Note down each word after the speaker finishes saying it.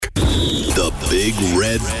The Big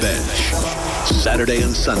Red Bench. Saturday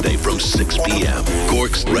and Sunday from 6 p.m.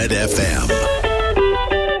 Cork's Red FM.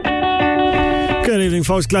 Good evening,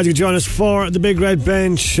 folks. Glad you joined us for the Big Red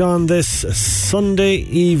Bench on this Sunday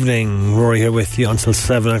evening. Rory here with you until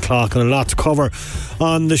 7 o'clock, and a lot to cover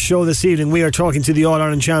on the show this evening. We are talking to the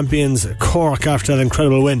All-Ireland champions Cork after that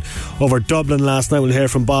incredible win over Dublin last night. We'll hear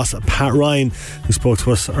from boss Pat Ryan, who spoke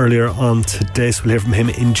to us earlier on today, so we'll hear from him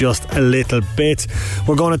in just a little bit.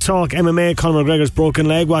 We're going to talk MMA, Conor McGregor's broken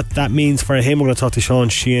leg, what that means for him. We're going to talk to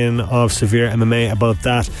Sheehan of Severe MMA about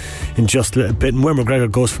that in just a little bit, and where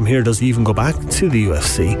McGregor goes from here. Does he even go back to the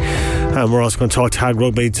UFC? And we're also going to talk tag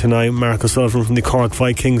rugby tonight. Mark O'Sullivan from the Cork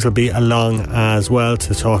Vikings will be along as well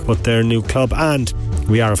to talk about their new club, and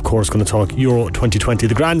we are of course going to talk Euro 2020,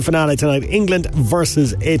 the grand finale tonight, England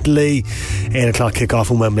versus Italy, 8 o'clock kick-off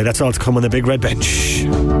in Wembley. That's all to come on the Big Red Bench.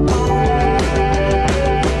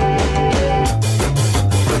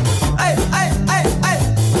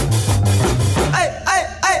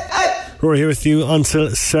 We're here with you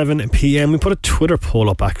until 7 p.m. We put a Twitter poll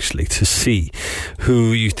up actually to see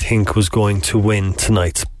who you think was going to win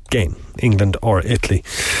tonight's game, England or Italy.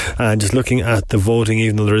 And just looking at the voting,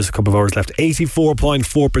 even though there is a couple of hours left,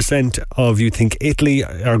 84.4% of you think Italy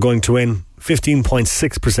are going to win,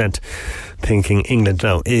 15.6% thinking England.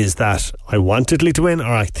 Now, is that I want Italy to win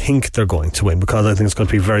or I think they're going to win? Because I think it's going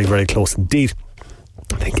to be very, very close indeed.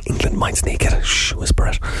 I think England might sneak it. Shh, whisper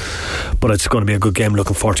it. But it's going to be a good game.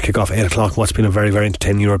 Looking forward to kick off 8 o'clock. What's been a very, very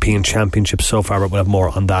entertaining European Championship so far, but we'll have more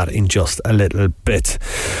on that in just a little bit.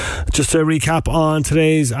 Just to recap on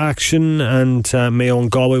today's action, and Mayo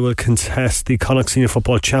and Galway will contest the Connacht Senior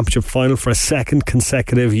Football Championship final for a second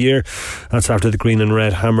consecutive year. That's after the Green and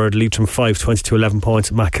Red hammered Leitrim 5-20 to 11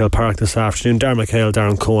 points at Mackhill Park this afternoon. Darren McHale,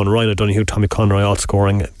 Darren Cohen, Ryan O'Donoghue, Tommy Conroy all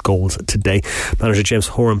scoring goals today. Manager James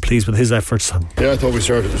Horan pleased with his efforts. Yeah, I thought we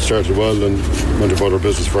started well and went about our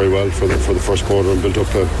business very well for the first quarter and built up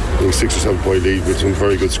a 6 or 7 point lead with some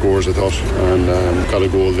very good scores, I thought, and got a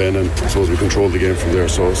goal then, and I suppose we controlled the game from there.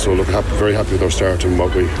 So look, very happy with our start and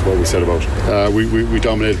what we set about. We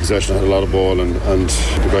dominated possession, had a lot of ball, and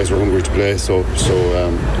the guys were hungry to play, so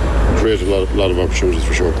created a lot of opportunities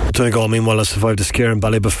for sure. Donegal meanwhile has survived a scare in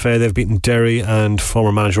Ballybuffet. They've beaten Derry and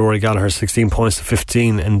former manager Rory Gallagher 16 points to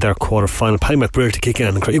 15 in their quarter final. Paddy McBrear to kick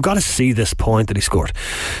in you've got to see this point that he scored,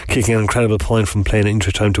 kicking an incredible point from playing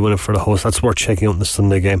injury time to win it for the host. That's worth checking out in the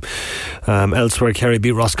Sunday game. Elsewhere, Kerry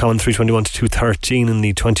beat Roscommon 321 to 213 in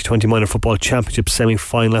the 2020 Minor Football Championship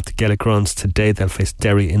semi-final at the Gaelic Grounds today. They'll face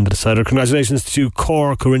Derry in the decider. Congratulations to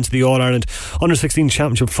Cork, who are into the All-Ireland Under-16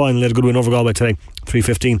 Championship final. They had a good win over Galway today.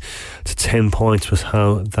 315 to 10 points was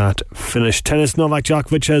how that finished. Tennis, Novak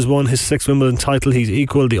Djokovic has won his 6th Wimbledon title. He's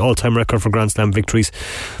equalled the all-time record for Grand Slam victories.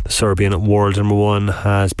 The Serbian world number one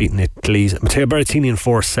has beaten Italy's Matteo Berrettini in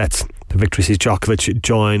 4 sets. The victory sees Djokovic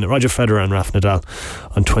join Roger Federer and Rafa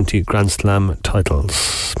Nadal on 20 Grand Slam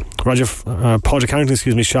titles. Padraig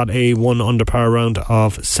Harrington, shot a 1 under par round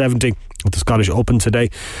of 70 at the Scottish Open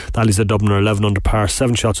today. That leaves the Dubliner 11 under par,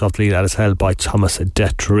 7 shots off the lead, as held by Thomas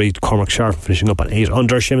Detry. Cormac Sharp finishing up on 8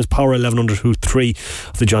 under. Seamus Power 11 under through 3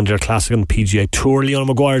 of the John Deere Classic on the PGA Tour. Leon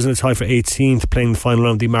Maguire's in the tie for 18th, playing the final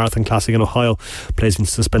round of the Marathon Classic in Ohio. Plays been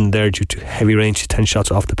suspended there due to heavy rain. 10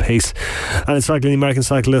 shots off the pace. And in cycling, the American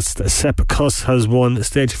cyclist Sepp Kuss has won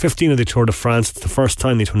stage 15 of the Tour de France. It's the first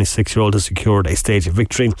time the 26-year-old has secured a stage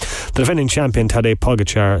victory. The defending champion Tadej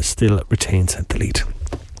Pogačar still retains the lead.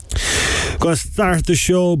 Going to start the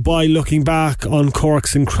show by looking back on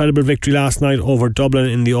Cork's incredible victory last night over Dublin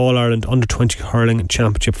in the All-Ireland Under-20 Hurling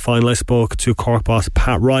Championship final. I spoke to Cork boss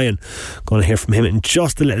Pat Ryan. Going to hear from him in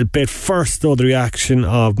just a little bit. First, though, the reaction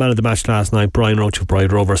of man of the match last night, Brian Roach of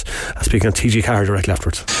Bride Rovers, speaking of TG Carr directly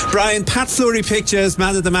afterwards. Brian, Pat Fleury picked you as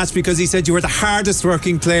man of the match because he said you were the hardest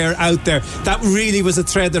working player out there. That really was a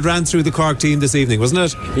thread that ran through the Cork team this evening,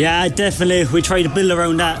 wasn't it? Yeah, definitely. We tried to build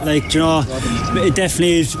around that. It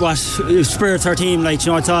definitely is what spirits our team. It's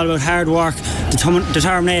all about hard work,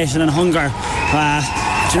 determination and hunger.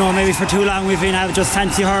 Maybe for too long we've been having just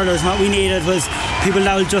fancy hurlers, and what we needed was people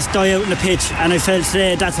that would just die out in the pitch, and I felt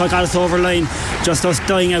today that's what got us over the line, just us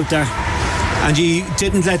dying out there. And you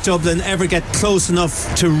didn't let Dublin ever get close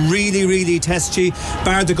enough to really, really test you,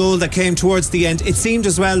 bar the goal that came towards the end. It seemed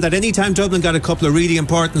as well that any time Dublin got a couple of really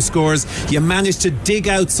important scores, you managed to dig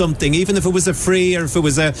out something, even if it was a free or if it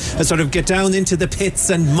was a sort of get down into the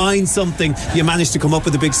pits and mine something, you managed to come up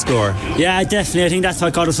with a big score. Yeah, definitely. I think that's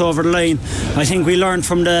what got us over the line. I think we learned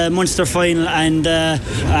from the Munster final and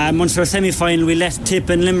Munster semi-final. We let Tip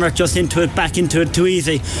and Limerick just back into it too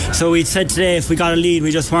easy. So we said today if we got a lead,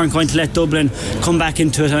 we just weren't going to let Dublin and come back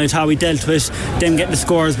into it, and I thought we dealt with them getting the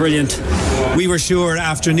score is brilliant. We were sure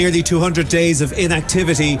after nearly 200 days of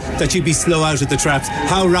inactivity that you'd be slow out of the traps.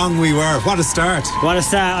 How wrong we were. What a start. What a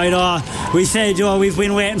start. I know. We said, we've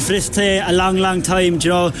been waiting for this a long time.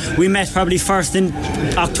 We met probably first in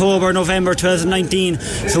October, November 2019,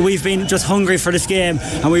 so we've been just hungry for this game,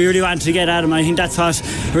 and we really wanted to get at them. I think that's what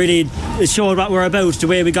really showed what we're about. The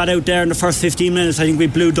way we got out there in the first 15 minutes, I think we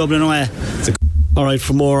blew Dublin away. Alright,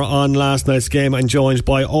 for more on last night's game, I'm joined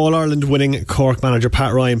by All-Ireland winning Cork manager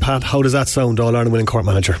Pat Ryan. Pat, how does that sound, All-Ireland winning Cork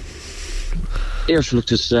manager? Yes, look,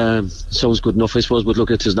 this sounds good enough, I suppose, but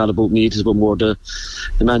look, it's not about me, it's about more the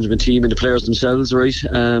management team and the players themselves, right?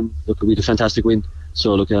 Look, we had a fantastic win,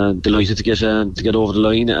 so look, delighted to get over the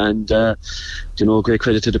line, and great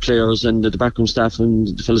credit to the players and the backroom staff and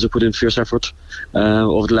the fellas who put in fierce effort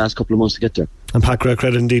over the last couple of months to get there. And Pat, great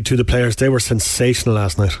credit indeed to the players. They were sensational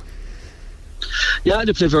last night. Yeah,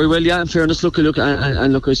 they played very well. Yeah, in fairness, look,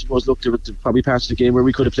 I suppose, there were probably parts of the game where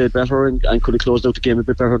we could have played better and could have closed out the game a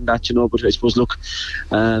bit better than that, But I suppose,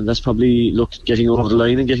 that's probably getting over the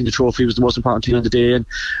line and getting the trophy was the most important thing on the day,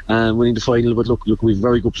 and winning the final. But look, we've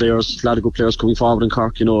very good players, a lot of good players coming forward in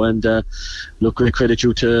Cork, and great credit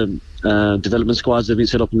due to development squads that have been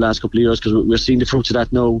set up in the last couple of years, because we're seeing the fruits of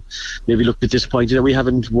that now. Maybe look a bit disappointed that we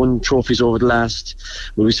haven't won trophies over the last,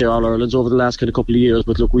 when we say All Ireland's, over the last kind of couple of years,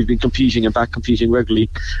 but look, we've been competing and back competing regularly,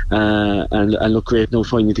 and look great now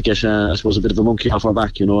finally to get I suppose a bit of a monkey off our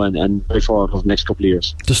back, and way forward over the next couple of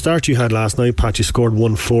years. The start you had last night, Pat, you scored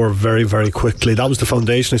 1-4 very, very quickly. That was the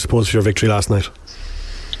foundation, I suppose, for your victory last night.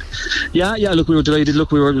 Yeah. Look, we were delighted.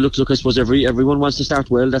 Look, I suppose everyone wants to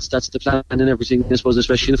start well. That's the plan and everything. I suppose,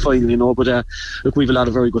 especially in the final, But look, we've a lot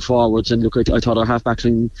of very good forwards, and look, I thought our half-back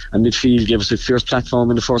line and midfield gave us a fierce platform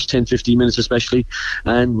in the first 10-15 minutes, especially.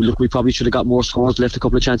 And look, we probably should have got more scores, left a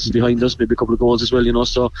couple of chances behind us, maybe a couple of goals as well,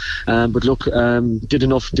 So, but look, did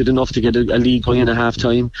enough to get a lead going in at half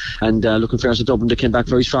time. And look, in fairness to Dublin, they came back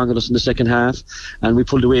very strong at us in the second half, and we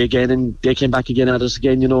pulled away again, and they came back again at us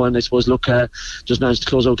again, And I suppose, look, just managed to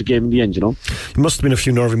close out the game in the end, There must have been a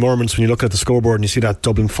few nervy moments when you look at the scoreboard and you see that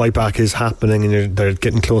Dublin fight back is happening and they're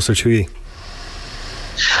getting closer to you.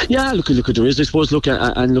 Yeah, look, there is, I suppose. Look,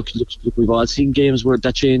 we've all seen games where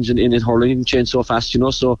that change in hurling changed so fast,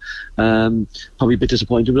 So probably a bit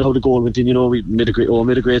disappointed with how the goal went in. We made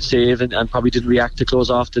a great save and probably didn't react to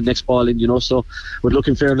close off the next ball in. So, but look,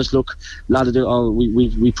 in fairness, look, a lot of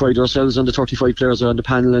we pride ourselves on the 35 players on the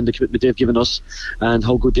panel and the commitment they've given us and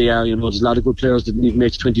how good they are. There's a lot of good players that didn't even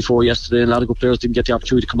make 24 yesterday, and a lot of good players didn't get the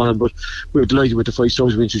opportunity to come on. But we were delighted with the 5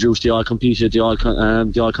 subs we introduced. They all competed. They all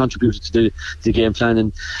contributed to the game plan.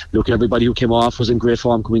 And look, everybody who came off was in great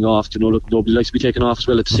form coming off. Look, nobody likes to be taken off as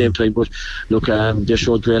well at the same time, but look, they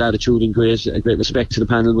showed great attitude and great respect to the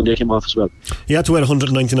panel when they came off as well. You had to wait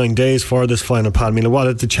 199 days for this final, Pat. What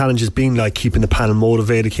have the challenges been like, keeping the panel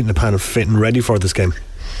motivated, keeping the panel fit and ready for this game?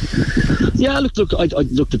 Yeah, look, to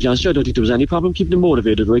be honest, I don't think there was any problem keeping them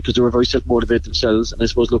motivated, right? Because they were very self-motivated themselves, and I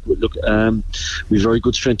suppose, we've very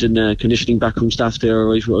good strength in conditioning backroom staff there,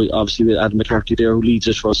 right? Obviously, with Adam McCarthy there who leads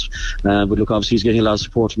it for us, but look, obviously he's getting a lot of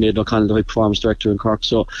support from Aidan O'Connell, the high performance director in Cork.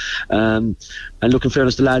 So, and look, in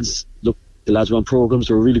fairness, the lads were on programmes.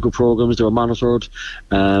 They were really good programmes. They were monitored,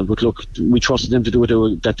 but look, we trusted them to do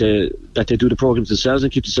it. That they do the programmes themselves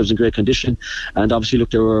and keep themselves in great condition. And obviously, look,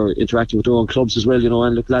 they were interacting with their own clubs as well,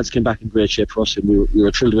 And look, lads came back in great shape for us, and we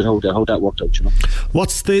were thrilled with how that worked out.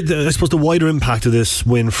 What's I suppose the wider impact of this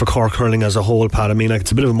win for Cork hurling as a whole, Pat?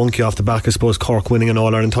 It's a bit of a monkey off the back, I suppose, Cork winning an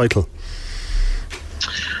All-Ireland title.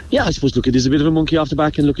 Yeah, I suppose, look, it is a bit of a monkey off the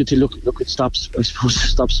back, and it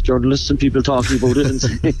stops journalists and people talking about it, and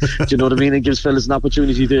do you know what I mean? It gives fellas an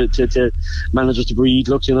opportunity to managers to breathe.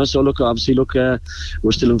 So look, obviously,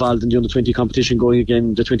 we're still involved in the under-20 competition going again,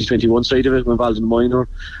 the 2021 side of it. We're involved in the minor,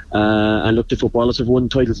 and look, the footballers have won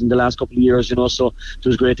titles in the last couple of years, So it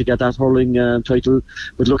was great to get that hurling title.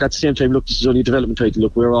 But look, at the same time, look, this is only a development title.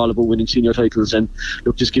 Look, we're all about winning senior titles, and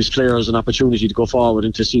look, this gives players an opportunity to go forward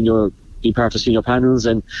into be part of senior panels,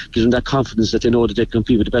 and gives them that confidence that they know that they can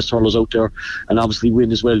compete with the best hurlers out there, and obviously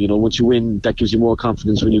win as well. Once you win, that gives you more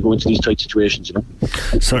confidence when you go into these tight situations.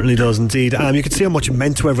 Certainly does indeed. You could see how much it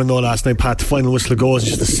meant to everyone though last night, Pat. The final whistle goes,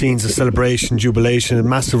 just the scenes of celebration, jubilation, and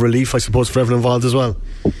massive relief, I suppose, for everyone involved as well.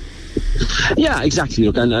 Yeah, exactly.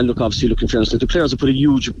 Look, and look, obviously, in fairness, the players have put a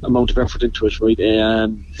huge amount of effort into it, right?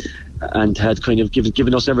 and had kind of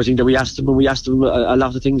given us everything that we asked them, and we asked them a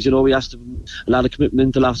lot of things. We asked them a lot of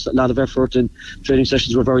commitment, a lot of effort, and training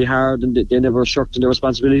sessions were very hard, and they never shirked in their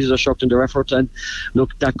responsibilities or shirked in their effort. And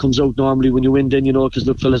look, that comes out normally when you win then, because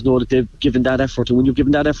look, fellas know that they've given that effort, and when you've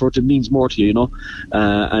given that effort, it means more to you,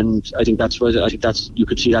 and I think that's you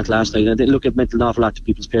could see that last night. And they look, it meant an awful lot to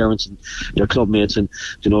people's parents and their club mates, and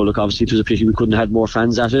look, obviously it was a pity we couldn't have had more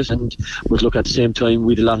fans at it, but look, at the same time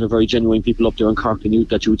we had a lot of very genuine people up there in Cork, and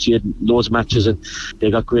that you would see it in loads of matches, and they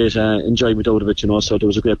got great enjoyment out of it, so there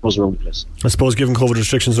was a great buzz around the place. I suppose given COVID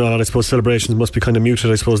restrictions and all that, I suppose celebrations must be kind of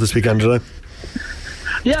muted, I suppose, this weekend, today.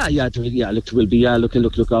 Yeah. Look, there will be.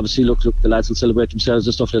 Look. Obviously, look. The lads will celebrate themselves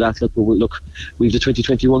and stuff like that. Look, we've the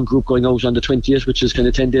 2021 group going out on the 20th, which is kind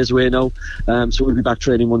of 10 days away now. So we'll be back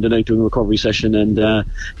training Monday night doing a recovery session and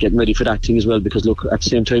getting ready for that thing as well. Because look, at the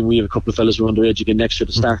same time, we have a couple of fellas who are underage again next year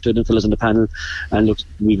that started, and fellas on the panel. And look,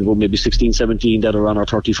 we've about maybe 16, 17 that are on our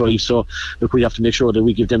 35. So look, we have to make sure that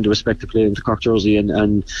we give them the respect to play in the Cork jersey and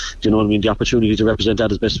the opportunity to represent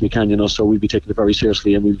that as best we can. So we'll be taking it very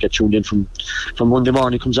seriously, and we'll get tuned in from Monday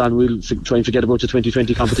morning. Comes on, we'll try and forget about the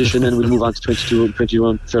 2020 competition, and we'll move on to 22 and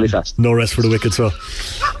 21 fairly fast. No rest for the wicked, so.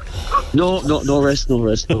 No rest.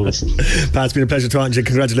 Pat, it's been a pleasure talking to you.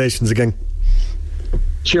 Congratulations again.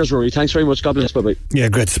 Cheers, Rory. Thanks very much. God bless. Bye-bye. Yeah,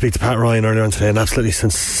 great to speak to Pat Ryan earlier on today. An absolutely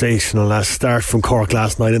sensational start from Cork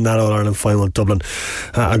last night in that All-Ireland final in Dublin.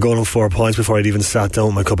 A goal and 4 points before I'd even sat down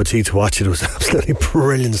with my cup of tea to watch it. It was absolutely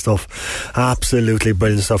brilliant stuff. Absolutely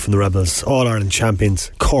brilliant stuff from the Rebels. All-Ireland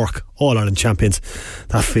champions. Cork All-Ireland champions.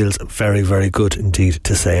 That feels very, very good indeed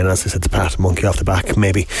to say. And as I said to Pat, monkey off the back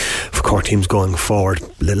maybe for Cork teams going forward.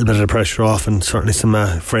 A little bit of the pressure off, and certainly some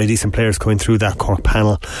very decent players coming through that Cork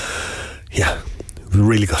panel. Yeah,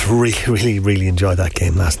 really good. Really enjoyed that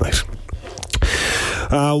game last night.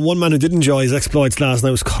 One man who did enjoy his exploits last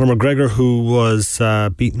night was Conor McGregor, who was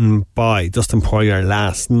beaten by Dustin Poirier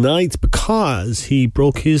last night because he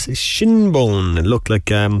broke his shin bone. It looked like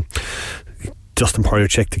Dustin Poirier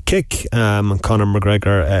checked a kick, and Conor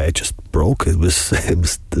McGregor it just broke. It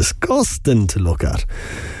was disgusting to look at.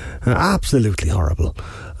 Absolutely horrible.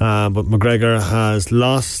 But McGregor has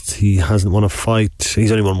lost. He hasn't won a fight.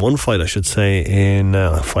 He's only won one fight, I should say, in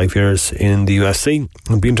 5 years in the UFC.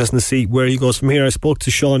 It'll be interesting to see where he goes from here. I spoke to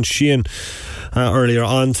Sheehan earlier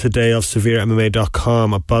on today of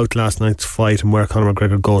SevereMMA.com about last night's fight and where Conor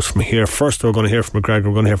McGregor goes from here. First, we're going to hear from McGregor,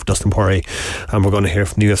 we're going to hear from Dustin Poirier, and we're going to hear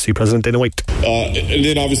from the UFC president Dana White. And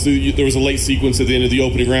then obviously there was a late sequence at the end of the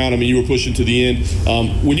opening round. I mean, you were pushing to the end.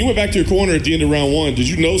 When you went back to your corner at the end of round one, did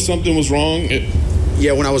you know something was wrong?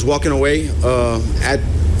 Yeah, when I was walking away,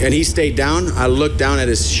 and he stayed down, I looked down at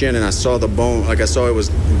his shin and I saw the bone, I saw it was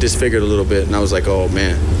disfigured a little bit, and I was like, oh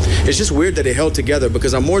man. It's just weird that it held together,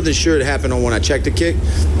 because I'm more than sure it happened on when I checked the kick,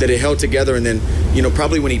 that it held together, and then,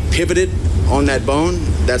 probably when he pivoted on that bone,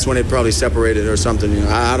 that's when it probably separated or something.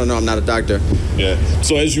 I don't know, I'm not a doctor. Yeah.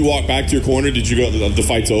 So as you walk back to your corner, did you go, the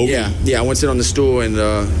fight's over? Yeah, I went sit on the stool, and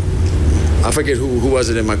I forget who was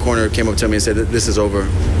it in my corner came up to me and said, this is over.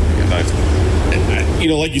 Yeah. Nice.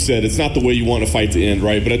 Like you said, it's not the way you want a fight to end,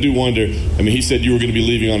 right? But I do wonder, he said you were going to be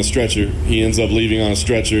leaving on a stretcher. He ends up leaving on a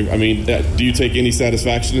stretcher. Do you take any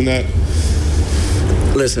satisfaction in that?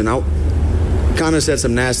 Listen, Conor said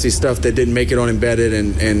some nasty stuff that didn't make it on Embedded,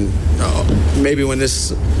 and maybe when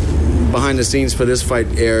this behind the scenes for this fight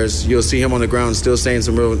airs, you'll see him on the ground still saying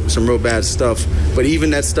some real bad stuff. But even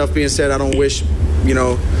that stuff being said, I don't wish,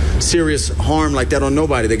 serious harm like that on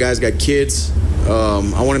nobody. The guy's got kids.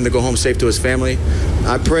 I want him to go home safe to his family.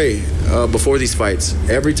 I pray before these fights.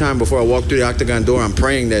 Every time before I walk through the octagon door, I'm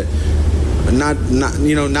praying that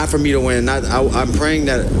not for me to win. I'm praying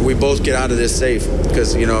that we both get out of this safe,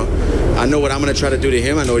 because I know what I'm going to try to do to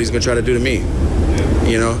him. I know what he's going to try to do to me.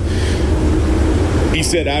 He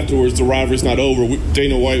said afterwards the rivalry's not over.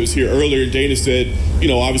 Dana White was here earlier. Dana said,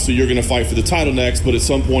 obviously you're going to fight for the title next, but at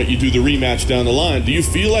some point you do the rematch down the line. Do you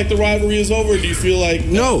feel like the rivalry is over? Or do you feel like...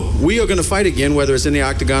 No, we are going to fight again, whether it's in the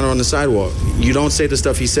octagon or on the sidewalk. You don't say the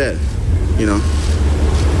stuff he said, The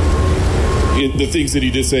things that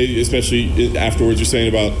he did say, especially afterwards, you're saying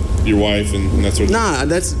about your wife and that sort of thing.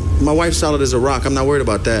 Nah, my wife's solid as a rock. I'm not worried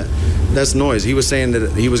about that. That's noise. He was saying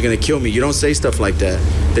that he was going to kill me. You don't say stuff like that.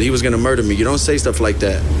 That he was going to murder me. You don't say stuff like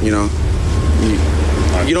that. You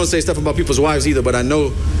don't say stuff about people's wives either. But I know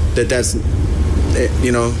that's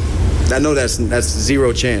I know that's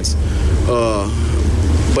zero chance.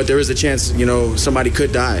 But there is a chance. Somebody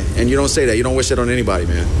could die, and you don't say that. You don't wish that on anybody,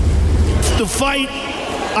 man. The fight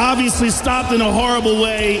obviously stopped in a horrible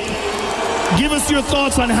way. Give us your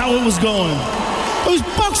thoughts on how it was going. was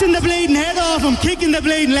boxing the bleeding head off him, kicking the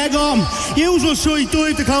bleeding leg off him. Usual side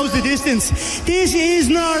dive to close the distance. This is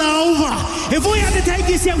not over. If we had to take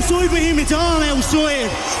this outside with him, it's all outside.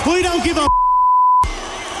 We don't give a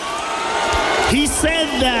He said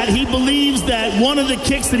that he believes that one of the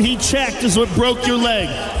kicks that he checked is what broke your leg.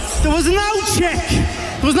 There was no check.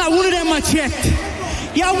 There was not one of them I checked.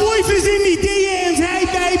 Your wife is in me DMs. Hey,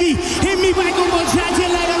 baby, hit me back up. We'll chat to you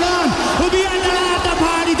later on. We'll be at the after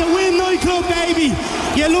party, the Win nightclub, baby.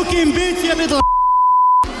 You looking bitch, you little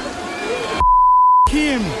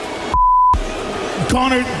Kim.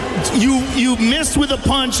 Conor, you missed with a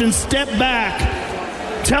punch and stepped back.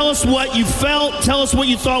 Tell us what you felt. Tell us what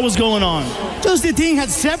you thought was going on. Just the thing had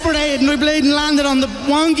separated and my blade landed on the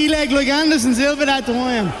wonky leg like Anderson Silva that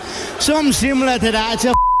time. Something similar to that. It's a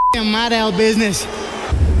f***ing mad hell business.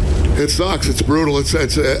 It sucks. It's brutal. It's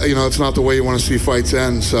it's not the way you want to see fights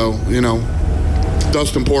end. So,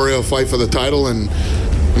 Dustin Poirier fight for the title and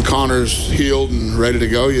Conor's healed and ready to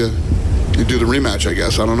go. You do the rematch, I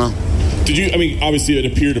guess. I don't know. Obviously it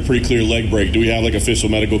appeared a pretty clear leg break. Do we have official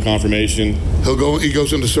medical confirmation? He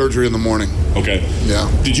goes into surgery in the morning. Okay. Yeah.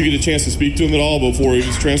 Did you get a chance to speak to him at all before he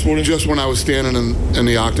was transported? Just when I was standing in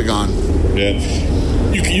the octagon. Yeah.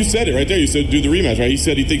 You said it right there. You said do the rematch, right? He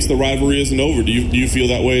said he thinks the rivalry isn't over. Do you feel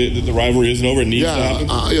that way, that the rivalry isn't over and needs to happen?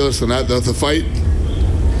 Listen, the fight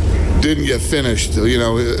didn't get finished. You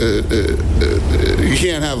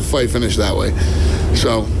can't have a fight finished that way.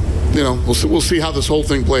 So, we'll see how this whole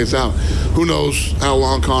thing plays out. Who knows how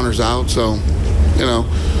long Conor's out? So,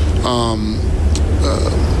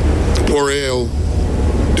 Poirier will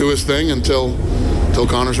do his thing until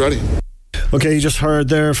Conor's ready. Okay, you just heard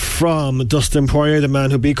there from Dustin Poirier, the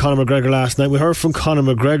man who beat Conor McGregor last night. We heard from Conor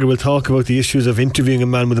McGregor. We'll talk about the issues of interviewing a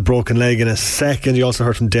man with a broken leg in a second. You also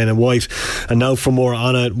heard from Dana White. And now for more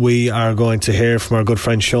on it, we are going to hear from our good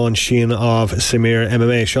friend Sean Sheehan of Severe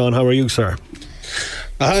MMA. Sean, how are you, sir?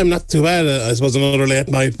 I'm not too bad. I suppose another late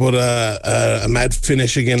night, but a mad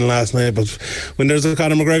finish again last night. But when there's a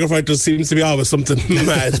Conor McGregor fight, there seems to be always something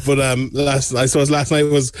mad. But I suppose last night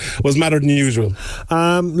was madder than usual.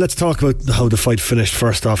 Let's talk about how the fight finished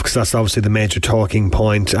first off, because that's obviously the major talking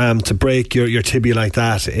point. To break your tibia like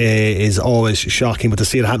that is always shocking, but to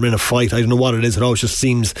see it happen in a fight, I don't know what it is. It always just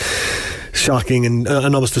seems shocking and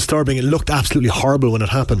almost disturbing. It looked absolutely horrible when it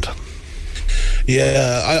happened.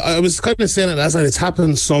 Yeah, I was kind of saying it last night. It's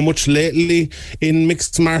happened so much lately in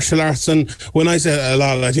mixed martial arts, and when I say a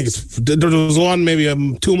lot, I think there was one maybe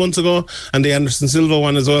 2 months ago, and the Anderson Silva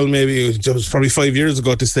one as well. Maybe it was probably 5 years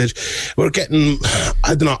ago at this stage. We're getting,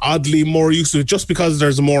 I don't know, oddly more used to it just because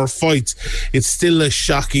there's more fights. It's still a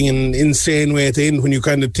shocking and insane way to end when you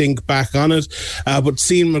kind of think back on it. But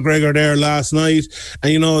seeing McGregor there last night,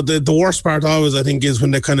 and the worst part always I think is when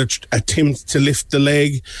they kind of attempt to lift the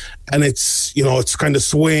leg, and it's it's kind of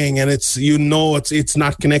swaying, and it's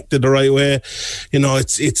not connected the right way.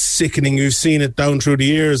 It's sickening. We've seen it down through the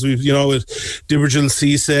years. We've with Djibril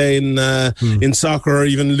Cissé in soccer, or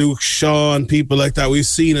even Luke Shaw and people like that. We've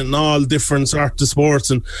seen it in all different sorts of sports,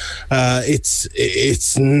 and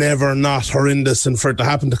it's never not horrendous. And for it to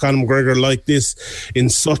happen to Conor McGregor like this in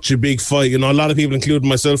such a big fight, a lot of people, including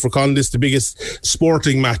myself, were calling this the biggest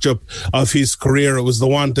sporting matchup of his career. It was the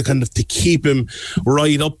one to keep him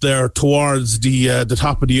right up there towards the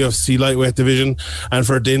top of the UFC lightweight division, and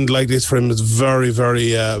for it to end like this for him is very,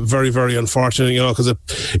 very, very, very unfortunate. Because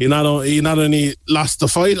he not only lost the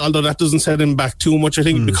fight, although that doesn't set him back too much, I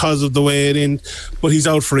think, because of the way it ended, but he's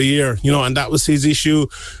out for a year. And that was his issue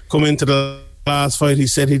coming into the last fight. He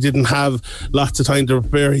said he didn't have lots of time to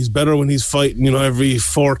prepare. He's better when he's fighting, every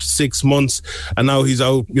 4 to 6 months, and now he's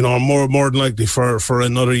out, more than likely for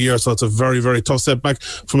another year. So it's a very, very tough setback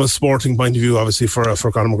from a sporting point of view, obviously, for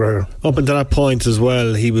Conor McGregor. Up until that point as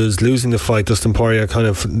well, he was losing the fight. Dustin Poirier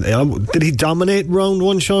did he dominate round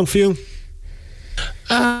one, Sean, for you?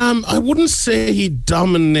 I wouldn't say he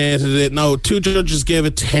dominated it. Now, 2 judges gave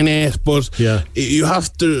it 10-8, but you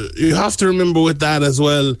have to remember with that as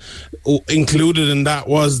well, included in that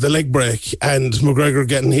was the leg break and McGregor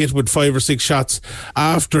getting hit with 5 or 6 shots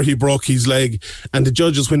after he broke his leg, and the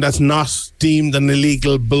judges, when that's not deemed an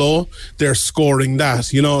illegal blow, they're scoring that,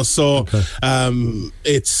 so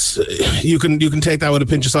it's you can take that with a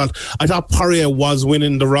pinch of salt. I thought Poirier was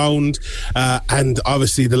winning the round, and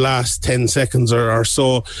obviously the last 10 seconds are so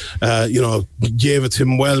so, gave it to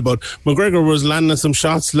him well. But McGregor was landing some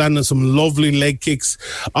shots, landing some lovely leg kicks.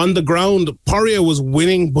 On the ground, Poirier was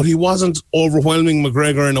winning, but he wasn't overwhelming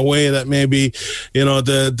McGregor in a way that maybe,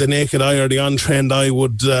 the naked eye or the untrained eye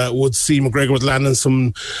would see. McGregor was landing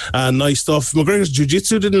some nice stuff. McGregor's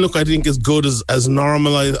jiu-jitsu didn't look, I think, as good as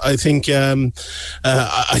normal. I think there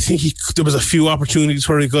was a few opportunities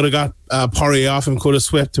where he could have got Poirier off him, could have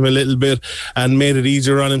swept him a little bit and made it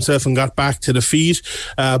easier on himself and got back to the feet.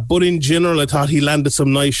 But in general, I thought he landed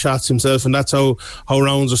some nice shots himself, and that's how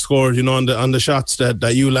rounds are scored, on the shots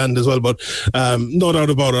that you land as well. But no doubt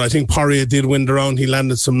about it, I think Poirier did win the round. He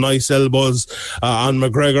landed some nice elbows on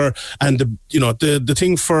McGregor, and the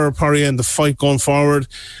thing for Poirier and the fight going forward,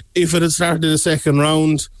 if it had started the second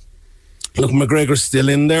round, look, McGregor's still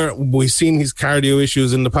in there. We've seen his cardio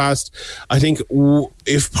issues in the past. I think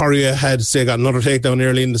if Poirier had, say, got another takedown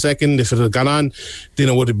early in the second, if it had gone on, then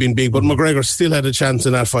it would have been big. But McGregor still had a chance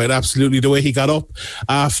in that fight, absolutely. The way he got up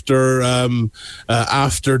after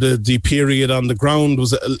the period on the ground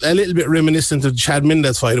was a little bit reminiscent of the Chad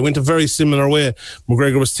Mendez fight. It went a very similar way.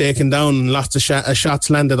 McGregor was taken down and lots of shots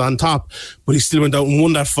landed on top, but he still went out and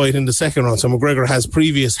won that fight in the second round. So McGregor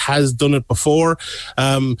has done it before.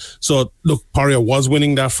 So look, Poirier was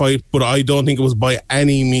winning that fight, but I don't think it was by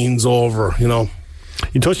any means over,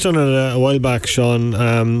 You touched on it a while back, Sean.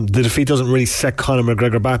 The defeat doesn't really set Conor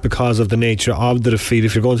McGregor back because of the nature of the defeat.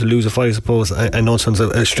 If you're going to lose a fight, I suppose, I know it sounds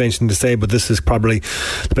a strange thing to say, but this is probably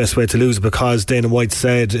the best way to lose, because Dana White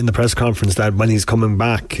said in the press conference that when he's coming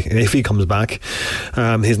back, if he comes back,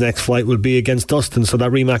 his next fight will be against Dustin, so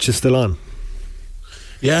that rematch is still on.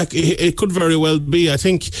 Yeah, it could very well be. I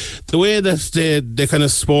think the way that they kind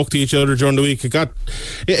of spoke to each other during the week, it got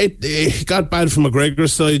bad from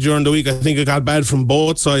McGregor's side during the week. I think it got bad from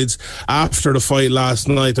both sides after the fight last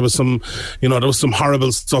night. There was some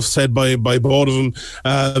horrible stuff said by both of them,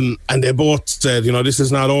 and they both said, this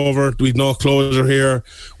is not over. We've no closure here.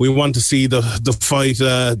 We want to see the fight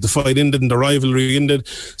ended and the rivalry ended.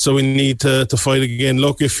 So we need to fight again.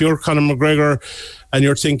 Look, if you're Conor McGregor and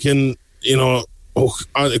you're thinking,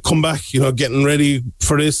 come back, getting ready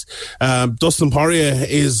for this. Dustin Poirier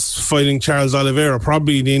is fighting Charles Oliveira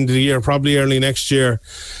probably at the end of the year, probably early next year.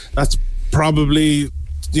 That's probably,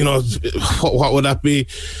 what would that be?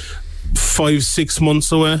 5-6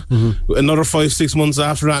 months away. Another 5-6 months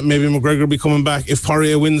after that, maybe McGregor will be coming back. If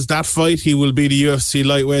Poirier wins that fight, he will be the UFC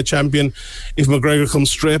lightweight champion. If McGregor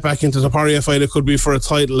comes straight back into the Poirier fight, it could be for a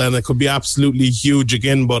title, and it could be absolutely huge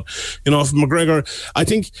again. But if McGregor, I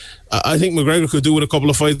think McGregor could do with a couple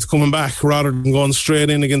of fights coming back rather than going straight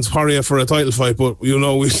in against Poirier for a title fight. But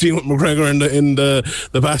we've seen with McGregor in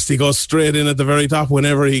the past, he goes straight in at the very top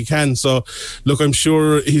whenever he can. So look, I'm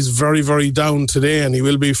sure he's very, very down today, and he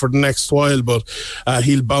will be for the next while, but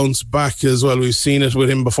he'll bounce back as well. We've seen it with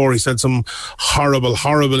him before. He's had some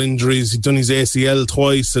horrible injuries. He's done his ACL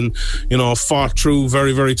twice, and fought through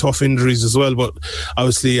very, very tough injuries as well. But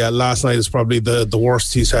obviously last night is probably the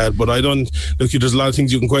worst he's had. But there's a lot of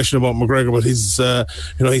things you can question about McGregor, but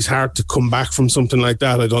he's hard to come back from something like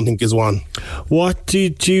that. I don't think is one. What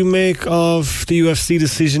did you make of the UFC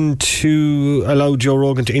decision to allow Joe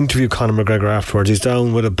Rogan to interview Conor McGregor afterwards? He's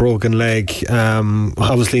down with a broken leg,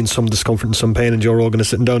 obviously in some discomfort and some pain, and Joe Rogan is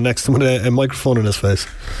sitting down next to him with a microphone in his face.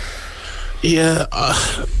 Yeah,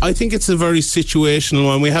 I think it's a very situational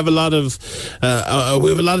one. We have a lot of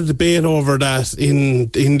debate over that in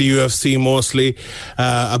the UFC mostly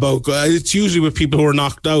about. It's usually with people who are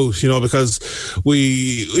knocked out, because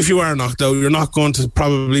if you are knocked out, you're not going to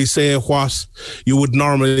probably say what you would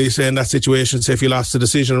normally say in that situation. Say if you lost a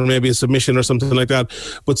decision or maybe a submission or something like that.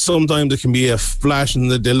 But sometimes it can be a flash and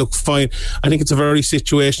they look fine. I think it's a very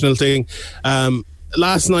situational thing.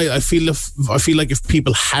 Last night, I feel like if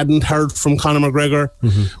people hadn't heard from Conor McGregor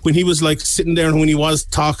when he was sitting there and when he was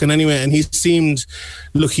talking anyway, and he seemed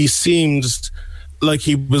like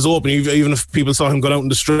he was open. Even if people saw him go out in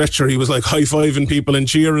the stretcher, he was high-fiving people and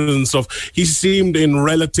cheering and stuff. He seemed in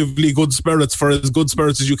relatively good spirits, for as good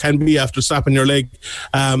spirits as you can be after slapping your leg.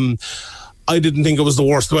 I didn't think it was the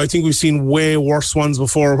worst, but I think we've seen way worse ones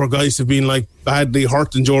before where guys have been badly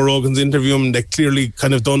hurt in Joe Rogan's interview and they clearly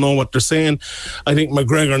kind of don't know what they're saying. I think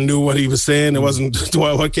McGregor knew what he was saying. It wasn't,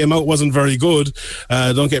 what came out wasn't very good,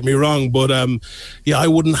 don't get me wrong, but I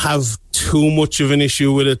wouldn't have too much of an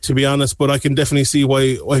issue with it, to be honest, but I can definitely see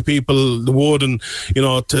why people would, and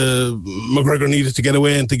McGregor needed to get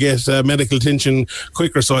away and to get medical attention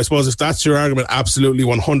quicker. So I suppose if that's your argument, absolutely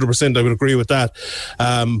 100% I would agree with that.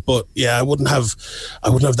 But yeah, I wouldn't have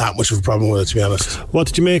that much of a problem with it, to be honest. What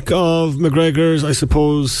did you make of McGregor McGregor's, I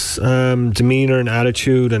suppose, demeanour and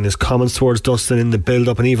attitude and his comments towards Dustin in the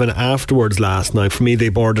build-up and even afterwards last night, for me they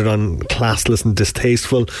bordered on classless and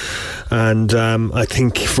distasteful. And I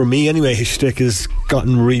think, for me anyway, his shtick has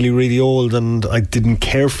gotten really, really old and I didn't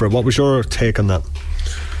care for it. What was your take on that?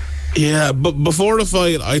 Yeah, but before the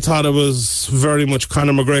fight, I thought it was very much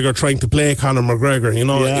Conor McGregor trying to play Conor McGregor. You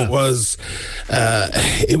know, it was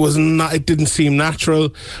not. It didn't seem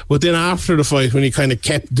natural. But then after the fight, when he kind of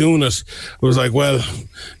kept doing it, it was like, well,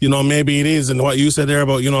 you know, maybe it is. And what you said there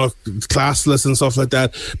about, you know, classless and stuff like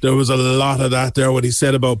that, there was a lot of that there. What he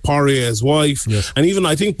said about Poirier, his wife, and even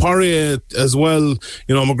I think Poirier as well.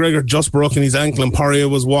 You know, McGregor just broken his ankle, and Poirier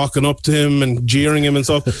was walking up to him and jeering him and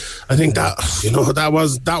stuff. I think that, you know, that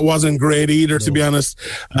wasn't great either, to be honest.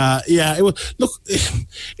 It was. Look,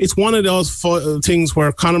 it's one of those things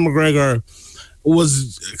where Conor McGregor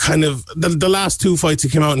was kind of the last two fights he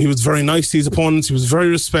came out and he was very nice to his opponents. He was very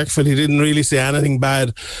respectful. He didn't really say anything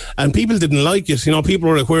bad, and people didn't like it. You know, people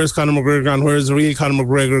were like, "Where's Conor McGregor gone? Where's the real Conor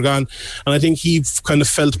McGregor gone?" And I think he kind of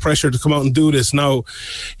felt pressure to come out and do this. Now,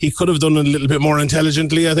 he could have done it a little bit more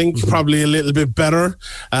intelligently. I think probably a little bit better,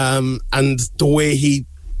 and the way he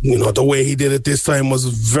did it this time was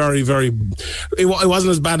very, very. It wasn't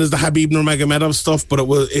as bad as the Khabib Nurmagomedov stuff, but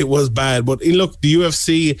it was bad. But look, the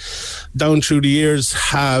UFC down through the years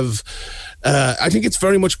have. I think it's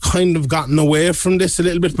very much kind of gotten away from this a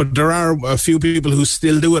little bit, but there are a few people who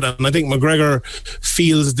still do it, and I think McGregor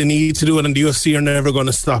feels the need to do it, and the UFC are never going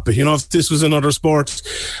to stop it. You know, if this was another sport,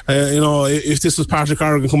 if this was Patrick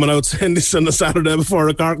Horgan coming out saying this on a Saturday before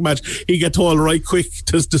a Cork match, he'd get told right quick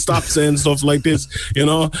to stop saying stuff like this, you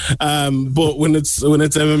know. But when it's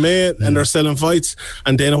MMA and they're selling fights,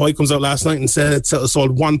 and Dana White comes out last night and said it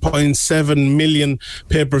sold 1.7 million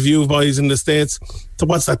pay-per-view buys in the States. So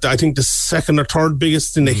what's that? I think the second or third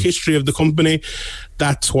biggest in the history of the company.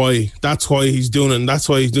 That's why he's doing it, and that's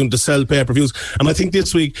why he's doing to sell pay-per-views. And I think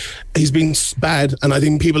this week he's been bad, and I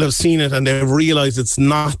think people have seen it and they've realised it's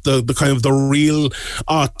not the kind of the real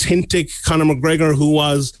authentic Conor McGregor who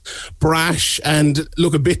was brash and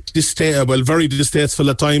look a bit distasteful, very distasteful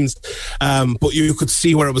at times, but you could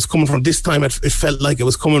see where it was coming from. This time it felt like it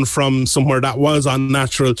was coming from somewhere that was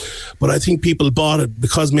unnatural, but I think people bought it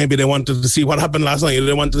because maybe they wanted to see what happened last night.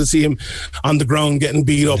 They wanted to see him on the ground getting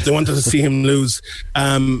beat up. They wanted to see him lose.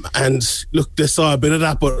 And look, they saw a bit of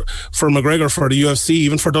that, but for McGregor, for the UFC,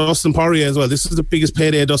 even for Dustin Poirier as well, this is the biggest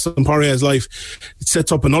payday of Dustin Poirier's life. It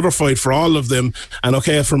sets up another fight for all of them. And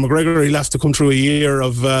okay, for McGregor, he'll have to come through a year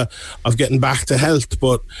of getting back to health,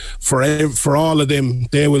 but for all of them,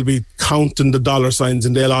 they will be counting the dollar signs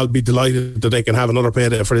and they'll all be delighted that they can have another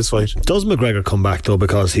payday for this fight. Does McGregor come back though,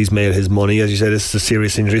 because he's made his money? As you said, this is a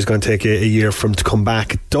serious injury. It's going to take a year for him to come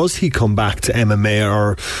back. Does he come back to MMA,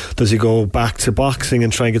 or does he go back to boxing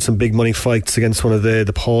and try and get some big money fights against one of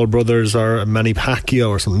the Paul brothers or Manny Pacquiao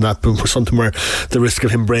or something where the risk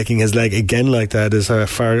of him breaking his leg again like that is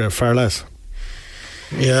far less?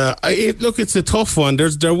 Yeah, look, it's a tough one.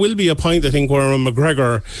 There will be a point, I think, where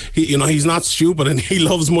McGregor, he's not stupid and he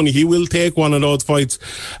loves money. He will take one of those fights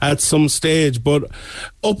at some stage. But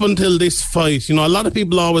up until this fight, a lot of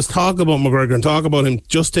people always talk about McGregor and talk about him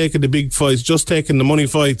just taking the big fights, just taking the money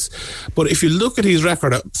fights. But if you look at his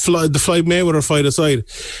record, the Floyd Mayweather fight aside,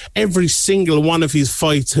 every single one of his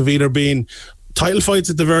fights have either been title fights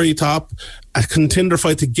at the very top, a contender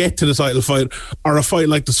fight to get to the title fight, or a fight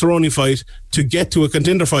like the Cerrone fight to get to a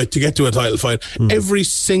contender fight, to get to a title fight. Every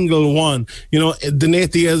single one. The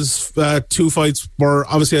Nate Diaz two fights were,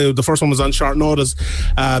 obviously the first one was on short notice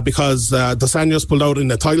because Dos Anjos pulled out in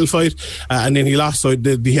the title fight and then he lost, so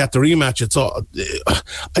he had to rematch it. So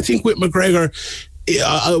I think with McGregor,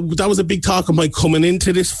 that was a big talk of mine coming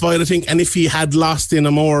into this fight, I think, and if he had lost in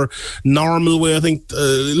a more normal way, I think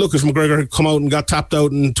look, if McGregor had come out and got tapped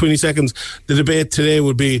out in 20 seconds, the debate today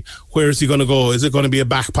would be, where is he going to go? Is it going to be a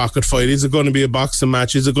back pocket fight? Is it going to be a boxing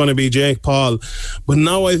match? Is it going to be Jake Paul? But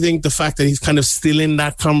now I think the fact that he's kind of still in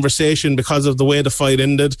that conversation because of the way the fight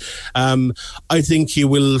ended, I think he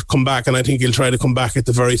will come back, and I think he'll try to come back at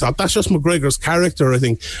the very top. That's just McGregor's character, I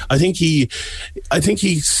think. I think he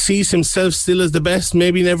sees himself still as the best.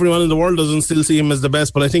 Maybe everyone in the world doesn't still see him as the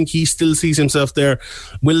best, but I think he still sees himself there.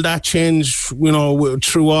 Will that change,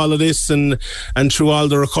 through all of this and through all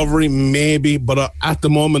the recovery? Maybe, but at the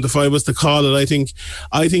moment, if I was to call it, I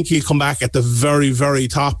think he'll come back at the very, very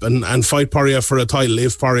top and fight Poirier for a title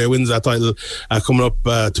if Poirier wins that title coming up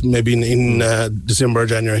maybe in December or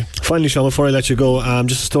January. Finally, Sean, before I let you go,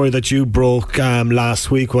 just a story that you broke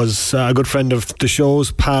last week was a good friend of the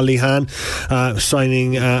show's, Pal Sheehan,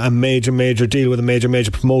 signing a major deal with a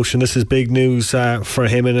major promotion. This is big news for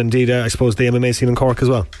him and indeed I suppose the MMA scene in Cork as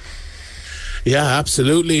well. Yeah,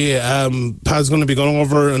 absolutely. Paz going to be going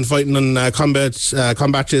over and fighting in Combates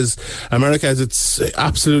Americas. It's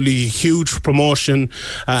absolutely huge promotion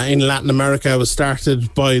in Latin America. It was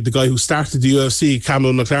started by the guy who started the UFC,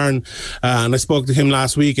 Campbell McLaren, and I spoke to him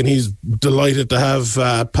last week, and he's delighted to have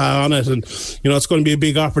Pa on it. And it's going to be a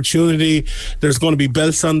big opportunity. There's going to be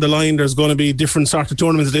belts on the line. There's going to be different sort of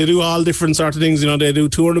tournaments. They do all different sort of things. They do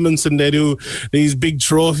tournaments and they do these big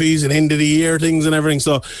trophies and end of the year things and everything.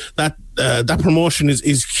 So that promotion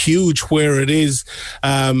is huge where it is,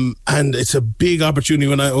 and it's a big opportunity.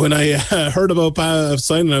 When I heard about Pa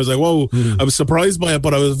signing, I was like, whoa! I was surprised by it,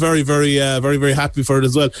 but I was very, very, very, very happy for it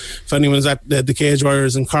as well. If anyone's at the Cage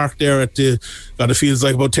Warriors in Cork there God, it feels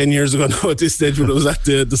like about 10 years ago now at this stage, but it was at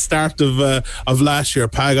the start of last year.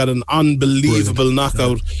 Pa got an unbelievable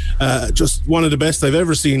knockout, just one of the best I've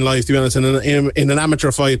ever seen live, to be honest, in an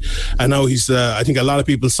amateur fight. And now he's I think a lot of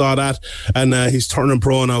people saw that, and he's turning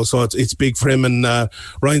pro now, so it's big for him. And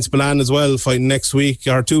Ryan Spillane as well, fighting next week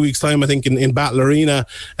or 2 weeks time, I think, in Battle Arena,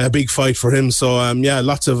 a big fight for him. So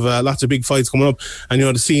lots of big fights coming up, and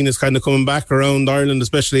the scene is kind of coming back around Ireland,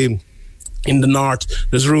 especially in the north.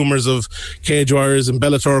 There's rumours of Cage Warriors and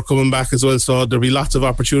Bellator coming back as well, so there'll be lots of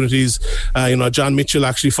opportunities. John Mitchell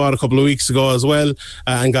actually fought a couple of weeks ago as well,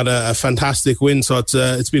 and got a fantastic win. So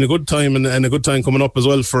it's been a good time and a good time coming up as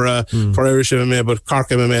well for Irish MMA, but Cork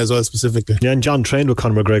MMA as well specifically. Yeah, and John trained with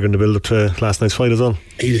Conor McGregor in the build up to last night's fight as well.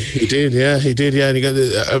 He did. And he got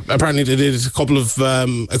apparently they did a couple of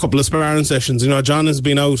sparring sessions. John has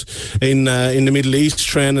been out in the Middle East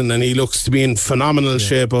training, and he looks to be in phenomenal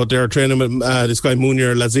shape out there training with this guy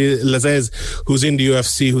Munir Lazez, who's in the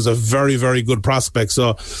UFC, who's a very, very good prospect.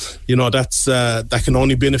 So that can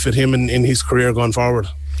only benefit him in his career going forward.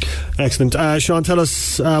 Excellent. Sean, tell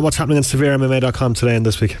us what's happening on SevereMMA.com today and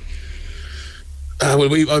this week.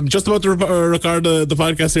 I'm just about to record the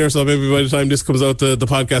podcast here, so maybe by the time this comes out, the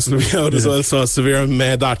podcast will be out as well. So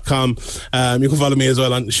SevereMMA.com. You can follow me as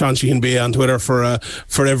well on Sean Sheehan B on Twitter for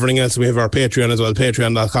everything else. We have our Patreon as well,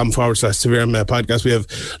 patreon.com/SevereMMA podcast. We have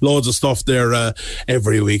loads of stuff there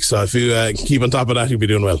every week, so if you keep on top of that, you'll be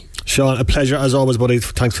doing well. Sean, a pleasure as always, buddy.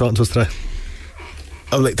 Thanks for talking to us today.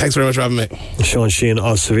 Thanks very much for having me. Sean Sheehan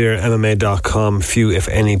of SevereMMA.com. Few, if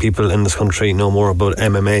any, people in this country know more about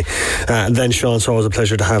MMA than Sean. It's always a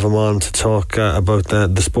pleasure to have him on to talk about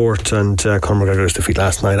the sport and Conor McGregor's defeat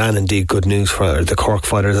last night, and indeed good news for the Cork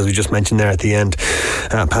fighters, as we just mentioned there at the end.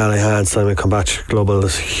 Pa had Simon Combat Global,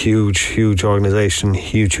 this huge organisation,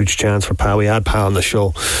 huge chance for Pa. We had Pa on the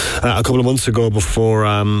show a couple of months ago before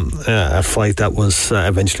a fight that was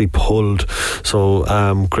eventually pulled.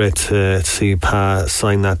 So great to see Pa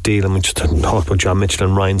sign that deal, and we just talked about John Mitchell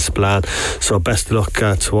and Ryan Spillane. So best of luck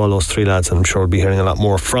to all those three lads, and I'm sure we'll be hearing a lot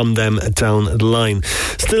more from them down the line.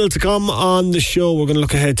 Still to come on the show, we're going to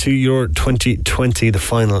look ahead to Euro 2020, the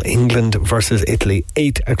final, England versus Italy,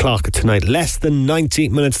 8 o'clock tonight. Less than 90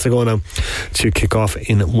 minutes to go now to kick off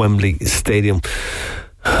in Wembley Stadium.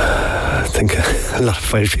 I think a lot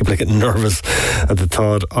of Irish people are getting nervous at the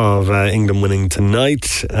thought of England winning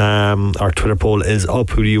tonight. Our Twitter poll is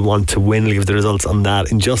up. Who do you want to win? We'll give the results on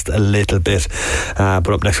that in just a little bit. But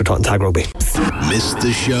up next, we're talking tag rugby. Missed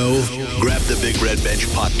the show? Grab the Big Red Bench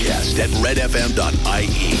podcast at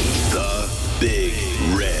redfm.ie. The Big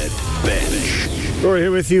Red Bench. We're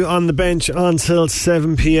here with you on the bench until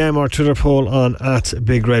 7 p.m. Our Twitter poll on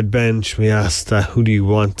 @BigRedBench. We asked who do you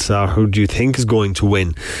want, or who do you think is going to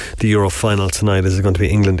win the Euro final tonight? Is it going to be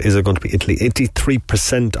England? Is it going to be Italy?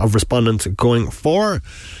 83% of respondents going for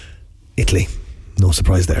Italy. No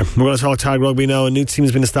surprise there. We're going to talk tag rugby now. A new team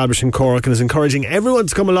has been established in Cork and is encouraging everyone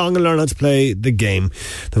to come along and learn how to play the game.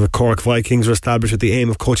 The Cork Vikings were established with the aim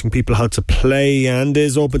of coaching people how to play, and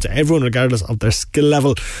is open to everyone regardless of their skill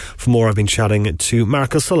level. For more, I've been chatting to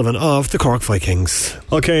Mark O'Sullivan of the Cork Vikings.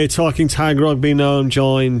 Okay, talking tag rugby now. I'm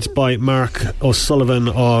joined by Mark O'Sullivan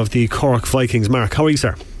of the Cork Vikings. Mark, how are you,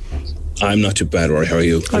 sir? I'm not too bad, Rory. How are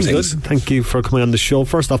you? I'm good. Thank you for coming on the show.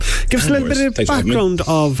 First off, give us a little bit of background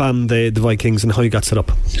of the Vikings and how you got set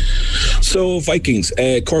up. So, Vikings,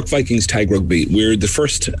 Cork Vikings Tag Rugby. We're the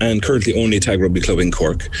first and currently only tag rugby club in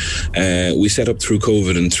Cork. We set up through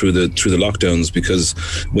COVID and through the lockdowns, because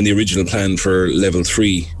when the original plan for level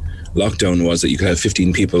 3 lockdown was that you could have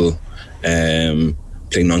 15 people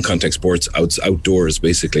playing non-contact sports outdoors,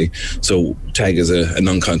 basically. So tag is a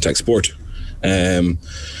non-contact sport.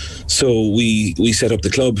 So we set up the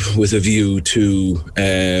club with a view to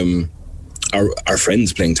our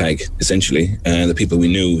friends playing tag, essentially, and the people we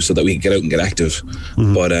knew, so that we could get out and get active.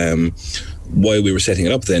 Mm-hmm. But while we were setting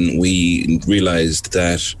it up, then we realised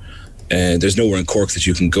that there's nowhere in Cork that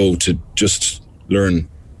you can go to just learn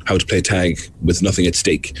how to play tag with nothing at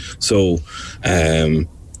stake. So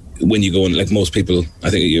when you go in, like most people,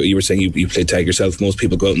 I think you were saying you play tag yourself. Most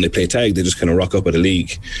people go out and they play tag. They just kind of rock up at a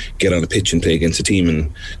league, get on a pitch and play against a team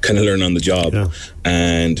and kind of learn on the job. Yeah.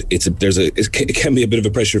 And it can be a bit of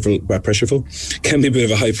a can be a bit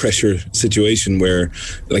of a high pressure situation where,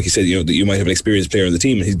 like you said, that you might have an experienced player on the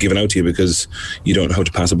team and he's given out to you because you don't know how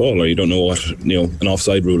to pass a ball or you don't know what an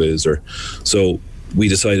offside rule is, or so we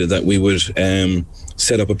decided that we would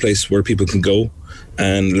set up a place where people can go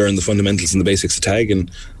and learn the fundamentals and the basics of tag and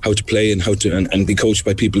how to play and how to and be coached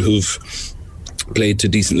by people who've played to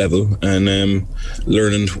decent level and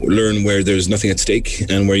learn where there's nothing at stake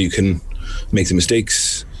and where you can make the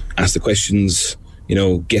mistakes, ask the questions,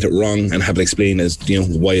 get it wrong and have it explained as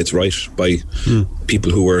why it's right by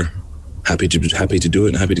people who were happy to do it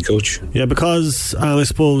and happy to coach. Yeah, because I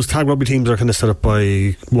suppose tag rugby teams are kind of set up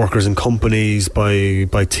by workers in companies, by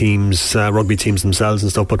teams, rugby teams themselves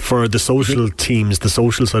and stuff. But for the social teams, the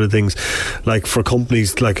social side of things, like for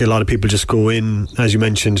companies, like a lot of people just go in, as you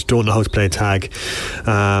mentioned, don't know how to play tag,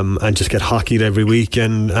 and just get hockeyed every week,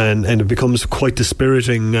 and it becomes quite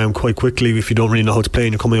dispiriting quite quickly if you don't really know how to play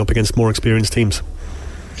and you're coming up against more experienced teams.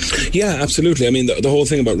 Yeah, absolutely. I mean, the whole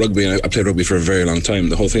thing about rugby, and I played rugby for a very long time,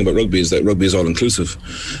 the whole thing about rugby is that rugby is all inclusive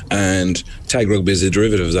and tag rugby is a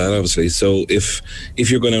derivative of that, obviously. So if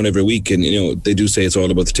you're going out every week and they do say it's all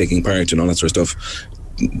about the taking part and all that sort of stuff,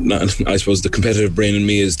 I suppose the competitive brain in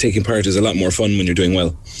me is taking part is a lot more fun when you're doing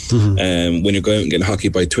well. When you're going out and getting hockey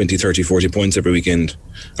by 20, 30, 40 points every week, against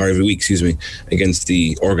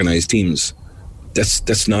the organised teams,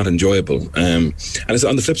 that's not enjoyable. And it's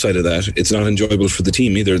on the flip side of that, it's not enjoyable for the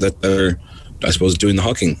team either that are, I suppose, doing the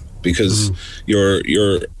hocking, because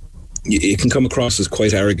it can come across as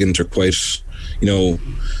quite arrogant or quite,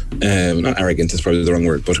 not arrogant is probably the wrong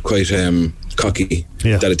word, but quite cocky,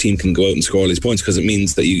 that a team can go out and score all these points, because it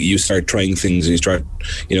means that you start trying things and you start,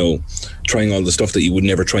 trying all the stuff that you would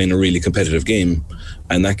never try in a really competitive game,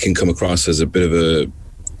 and that can come across as a bit of a,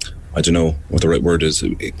 I don't know what the right word is.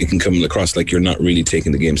 It can come across like you're not really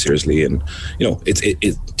taking the game seriously, and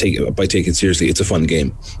by taking it seriously, it's a fun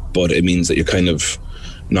game, but it means that you're kind of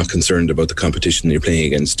not concerned about the competition that you're playing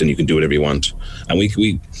against, and you can do whatever you want. And we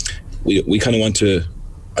kind of want to,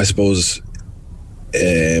 I suppose,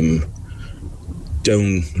 down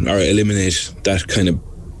or eliminate that kind of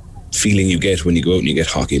feeling you get when you go out and you get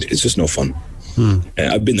hockeyed. It's just no fun.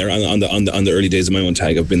 I've been there on the early days of my own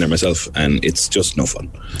tag. I've been there myself, and it's just no fun.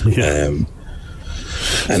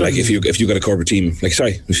 And like if you got a corporate team, like you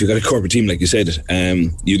said,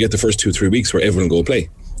 you get the first 2-3 weeks where everyone will go play,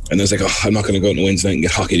 and then it's like, I'm not going to go out on Wednesday night and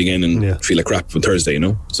get hockeyed again and feel like crap on Thursday,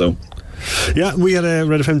 So. Yeah, we had a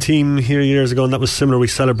Red FM team here years ago, and that was similar. We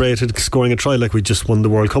celebrated scoring a try like we just won the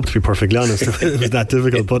World Cup, to be perfectly honest. It was that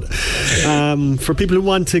difficult. But for people who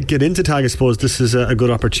want to get into tag, I suppose this is a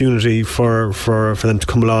good opportunity for them to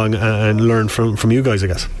come along and learn from you guys, I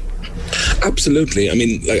guess. Absolutely. I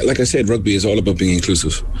mean, like I said, rugby is all about being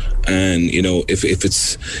inclusive, and if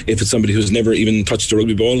it's somebody who's never even touched a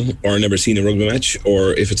rugby ball or never seen a rugby match,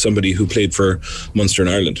 or if it's somebody who played for Munster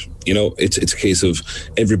and Ireland, it's a case of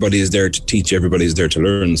everybody is there to teach, everybody is there to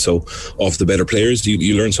learn. So off the better players,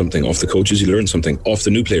 you learn something. Off the coaches, you learn something. Off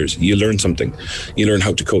the new players, you learn something. You learn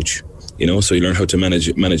how to coach. So you learn how to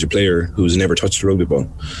manage a player who's never touched a rugby ball,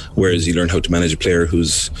 whereas you learn how to manage a player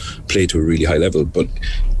who's played to a really high level. But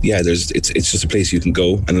yeah, it's just a place you can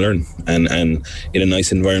go and learn, and in a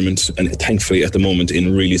nice environment, and thankfully at the moment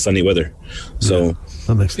in really sunny weather. So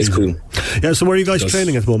it's cool. Yeah. So where are you guys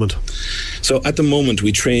training at the moment? So at the moment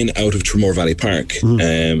we train out of Tramore Valley Park.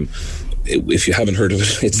 If you haven't heard of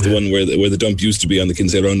it, it's the one where the dump used to be on the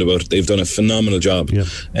Kinsale Roundabout. They've done a phenomenal job.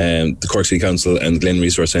 The Cork City Council and Glen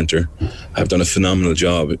Resource Centre have done a phenomenal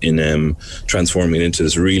job in transforming it into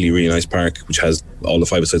this really, really nice park, which has all the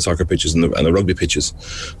five-a-side soccer pitches and the rugby pitches.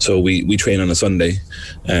 So we train on a Sunday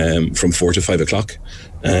from 4 to 5 o'clock,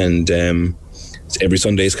 and every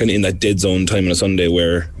Sunday is kind of in that dead zone time on a Sunday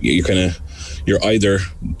where you're either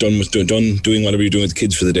done doing whatever you're doing with the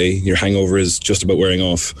kids for the day, your hangover is just about wearing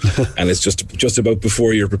off, and it's just about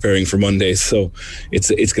before you're preparing for Monday. So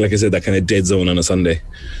it's like I said, that kind of dead zone on a Sunday.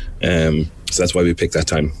 So that's why we picked that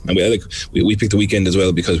time, and we picked the weekend as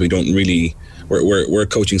well, because we don't really. We're a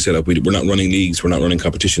coaching setup. We're not running leagues. We're not running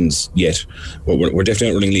competitions yet. We're definitely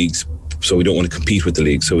not running leagues, so we don't want to compete with the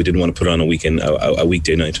league. So we didn't want to put on a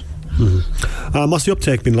weekday night. What's the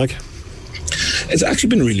uptake been like? It's actually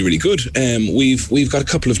been really, really good. We've got a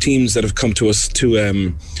couple of teams that have come to us to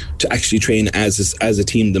actually train as a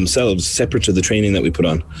team themselves, separate to the training that we put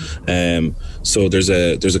on. So there's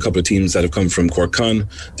a couple of teams that have come from Cork Con.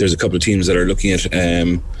 There's a couple of teams that are looking at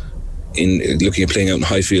in looking at playing out in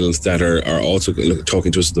Highfield that are also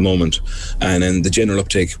talking to us at the moment, and then the general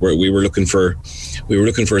uptake where we were looking for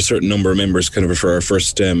a certain number of members kind of for our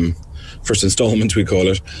first installment, we call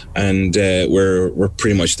it, and we're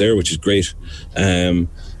pretty much there, which is great.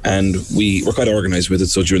 And we're quite organised with it,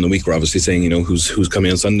 so during the week we're obviously saying, who's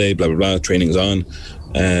coming on Sunday, blah blah blah, training's on,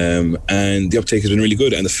 and the uptake has been really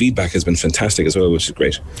good, and the feedback has been fantastic as well, which is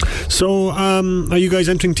great. So are you guys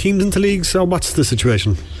entering teams into leagues, or what's the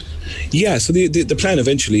situation? Yeah, so the plan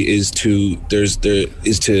eventually is to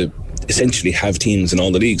essentially have teams in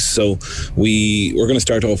all the leagues. So we're going to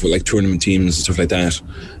start off with like tournament teams and stuff like that.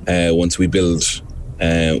 Once we build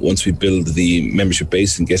the membership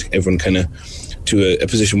base and get everyone kind of to a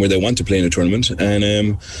position where they want to play in a tournament,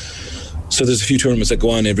 and so there's a few tournaments that go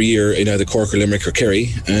on every year in either Cork or Limerick or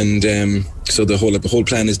Kerry, and so the whole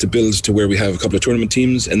plan is to build to where we have a couple of tournament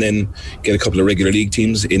teams and then get a couple of regular league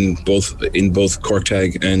teams in both Cork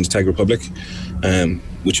Tag and Tag Republic,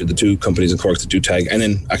 which are the two companies in Cork that do tag. And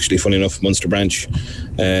then actually, funny enough, Munster Branch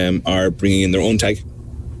are bringing in their own tag.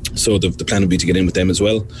 So the plan would be to get in with them as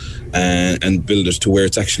well, and build it to where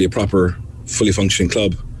it's actually a proper, fully functioning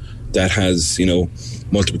club that has,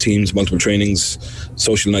 multiple teams, multiple trainings.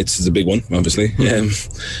 Social nights is a big one, obviously.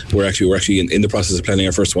 We're actually in the process of planning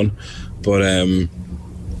our first one, but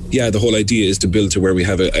the whole idea is to build to where we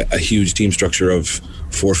have a huge team structure of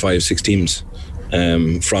 4, 5, 6 teams.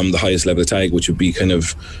 From the highest level of tag, which would be kind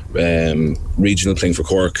of regional, playing for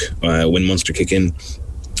Cork. When Munster kick in,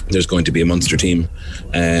 there's going to be a Munster team,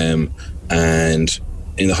 and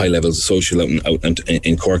in the high levels of social out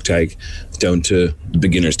in Cork Tag, down to the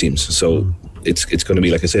beginners teams. So it's going to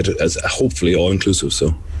be, like I said, as hopefully all inclusive.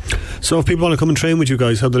 So if people want to come and train with you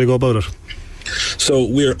guys, how do they go about it? So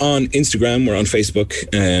we're on Instagram, we're on Facebook.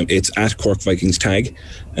 It's at Cork Vikings Tag,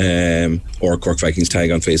 or Cork Vikings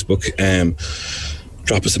Tag on Facebook.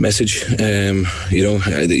 Drop us a message. You'll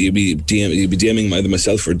be DMing either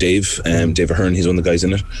myself or Dave. Dave Ahern, he's one of the guys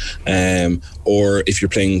in it. Or if you're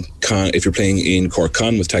playing in Cork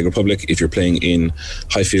Con with Tag Republic, if you're playing in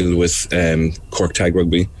Highfield with Cork Tag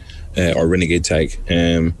Rugby, or Renegade Tag,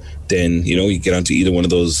 then you get onto either one of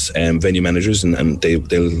those venue managers, and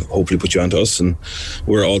they'll hopefully put you onto us. And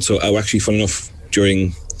we're also actually, fun enough,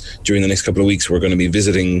 during the next couple of weeks, we're going to be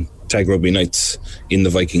visiting Tag Rugby nights in the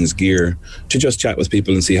Vikings gear to just chat with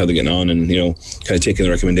people and see how they're getting on, and kind of taking the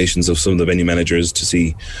recommendations of some of the venue managers to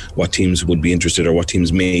see what teams would be interested or what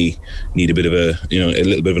teams may need a bit of a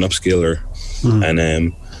little bit of an upskill,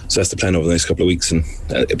 and so that's the plan over the next couple of weeks. And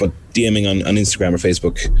but DMing on Instagram or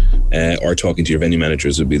Facebook, or talking to your venue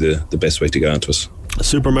managers would be the best way to get onto us.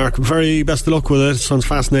 Super, Mark. Very best of luck with it. Sounds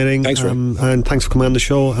fascinating. Thanks, and thanks for coming on the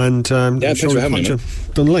show. And thanks for having me. Down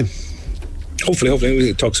the line. Hopefully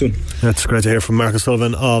we'll talk soon. That's great to hear from Mark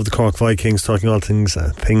O'Sullivan of the Cork Vikings, talking all things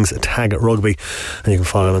Tag Rugby, and you can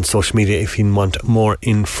follow him on social media if you want more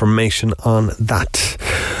information on that.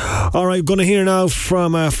 Alright, going to hear now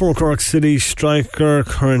from former Cork City striker,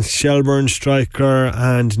 current Shelbourne striker,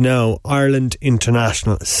 and now Ireland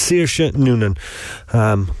international, Saoirse Noonan.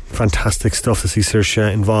 Fantastic stuff to see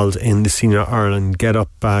Saoirse involved in the Senior Ireland Get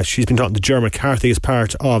Up. She's been talking to Ger McCarthy as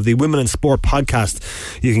part of the Women in Sport podcast.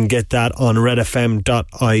 You can get that on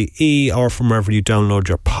redfm.ie or from wherever you download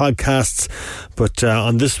your podcasts. But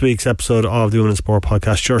on this week's episode of the Women in Sport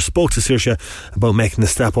podcast, Ger spoke to Saoirse about making the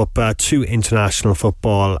step up to international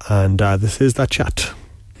football, and this is that chat.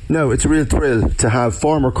 No, it's a real thrill to have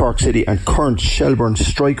former Cork City and current Shelbourne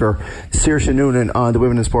striker Saoirse Noonan on the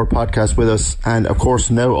Women in Sport podcast with us, and of course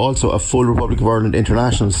now also a full Republic of Ireland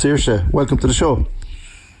international. Saoirse, welcome to the show.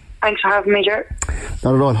 Thanks for having me, Ger.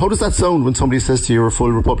 Not at all. How does that sound when somebody says to you you're a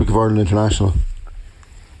full Republic of Ireland international?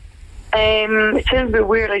 It sounds a bit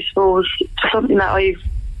weird, I suppose. It's something that I've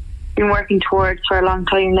been working towards for a long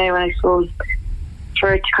time now, and I suppose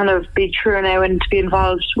for it to kind of be true now and to be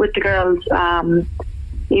involved with the girls,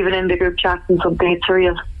 even in the group chats and something, it's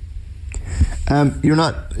surreal. You're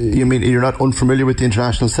not unfamiliar with the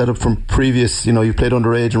international setup from previous, you played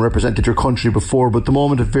underage and represented your country before, but the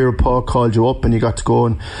moment that Vera Pauw called you up and you got to go,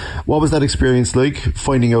 and what was that experience like,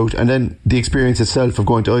 finding out, and then the experience itself of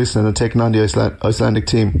going to Iceland and taking on the Icelandic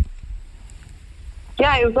team?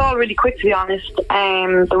 Yeah, it was all really quick, to be honest.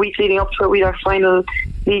 The week leading up to it, we had our final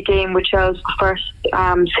league game, which was the first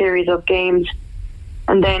series of games,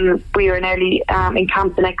 and then we were nearly in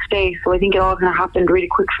camp the next day, so I think it all kind of happened really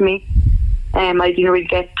quick for me. I didn't really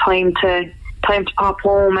get time to pop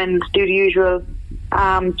home and do the usual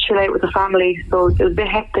chill out with the family, so it was a bit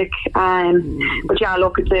hectic. But yeah,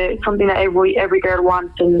 look, it's something that every girl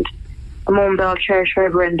wants, and a moment that I'll cherish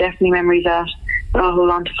forever, and definitely memories that I'll hold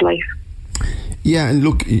on to for life. Yeah, and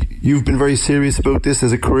look, you've been very serious about this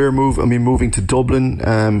as a career move. I mean, moving to Dublin,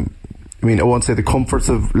 I won't say the comforts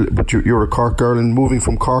of, but you're a Cork girl, and moving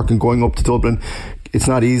from Cork and going up to Dublin, it's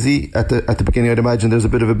not easy at the beginning. I'd imagine there's a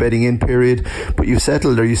bit of a bedding in period, but you've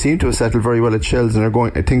settled, or you seem to have settled very well at Shells,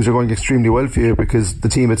 and things are going extremely well for you because the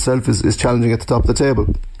team itself is challenging at the top of the table.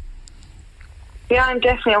 Yeah, I'm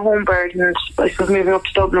definitely a home bird, and I suppose moving up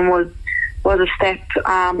to Dublin was a step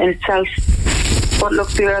in itself. But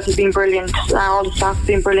look, the girls have been brilliant. All the staff have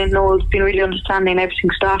been brilliant. Noel's been really understanding and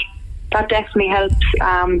everything. So that definitely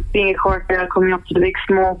helps. Being a Cork girl coming up to the big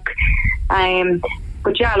smoke.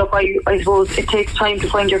 But yeah, look, I suppose it takes time to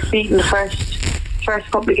find your feet. In the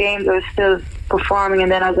first couple of games, I was still performing,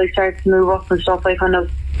 and then as I started to move up and stuff, I kind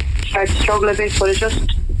of started to struggle a bit. But it's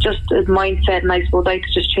just a mindset, and I suppose I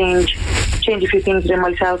could just change a few things within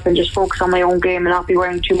myself and just focus on my own game and not be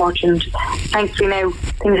worrying too much. And thankfully now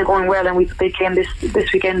things are going well, and we have a big game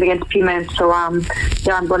this weekend against Peamount, so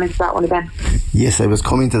yeah, I'm going into that one again. Yes, I was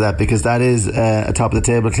coming to that, because that is a top of the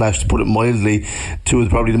table clash, to put it mildly. Two of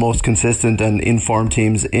probably the most consistent and informed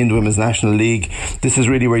teams in the Women's National League. This is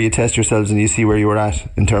really where you test yourselves and you see where you were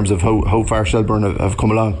at in terms of how far Shelburne have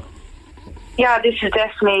come along. Yeah, this is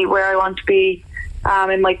definitely where I want to be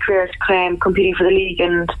in my career, competing for the league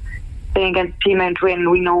and playing against Peamount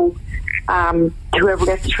win. We know whoever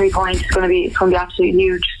gets the 3 points is going to be absolutely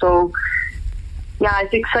huge. So yeah,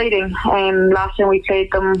 it's exciting. Last time we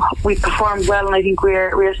played them, we performed well, and I think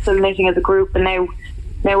we're still knitting as a group. And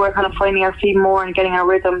now we're kind of finding our feet more and getting our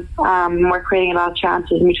rhythm. We're creating a lot of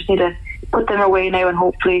chances, and we just need to put them away now. And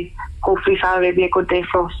hopefully Saturday will be a good day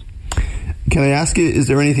for us. Can I ask you, is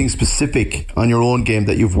there anything specific on your own game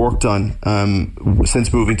that you've worked on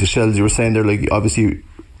since moving to Shells? You were saying there, like, obviously,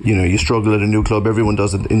 you struggle at a new club. Everyone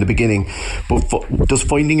does it in the beginning. But does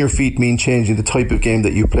finding your feet mean changing the type of game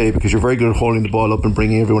that you play? Because you're very good at holding the ball up and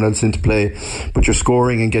bringing everyone else into play, but you're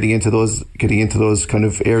scoring and getting into those kind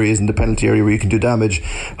of areas in the penalty area where you can do damage.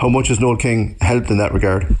 How much has Noel King helped in that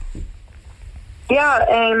regard? Yeah,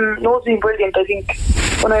 Noel's been brilliant. I think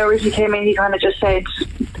when I originally came in, he kind of just said,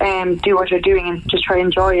 do what you're doing and just try to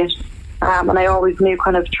enjoy it. And I always knew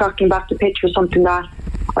kind of tracking back the pitch was something that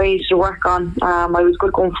I needed to work on. I was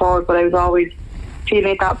good going forward, but I was always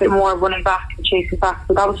feeling that bit more running back and chasing back.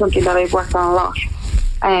 So that was something that I've worked on a lot.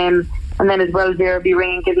 And then as well, Vera be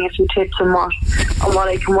ringing, giving a few tips on what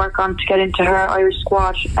I can work on to get into her Irish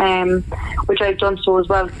squad, which I've done so as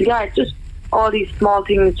well. So yeah, it's just all these small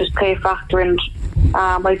things just play a factor. And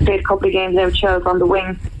I played a couple of games now with Chelsea on the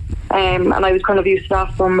wing, and I was kind of used to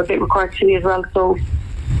that from a bit with Cork City as well. So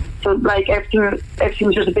like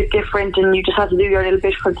everything's just a bit different, and you just have to do your little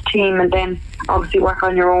bit for the team, and then obviously work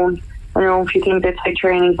on your own few things outside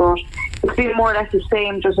training. But it's been more or less the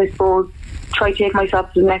same, just I suppose try to take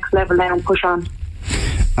myself to the next level now and push on.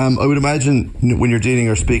 I would imagine when you're dealing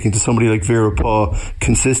or speaking to somebody like Vera Paugh,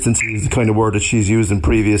 consistency is the kind of word that she's used in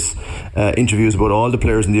previous interviews about all the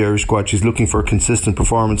players in the Irish squad. She's looking for consistent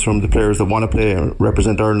performance from the players that want to play and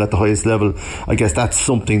represent Ireland at the highest level. I guess that's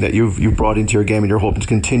something that you've brought into your game and you're hoping to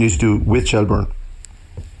continue to do with Shelburne.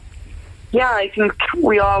 Yeah, I think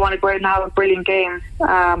we all want to go out and have a brilliant game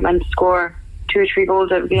and score 2 or 3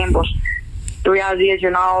 goals out of a game, but the reality is you're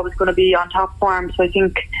not always going to be on top form. So I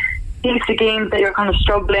think it's the games that you're kind of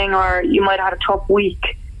struggling, or you might have had a tough week,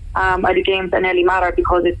 are the games that nearly matter,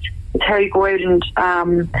 because it's how you go out and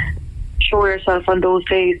show yourself on those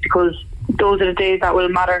days, because those are the days that will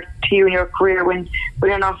matter to you in your career when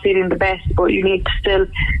you're not feeling the best, but you need to still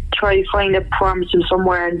try to find a performance in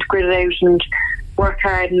somewhere and grit it out and work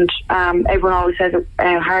hard. And everyone always says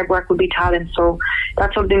hard work will be talent, so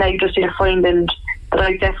that's something that you just need to find, and that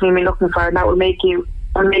I've definitely been looking for, and that will make you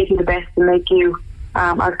the best and make you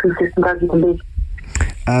as consistent as you can be.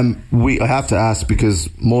 I have to ask, because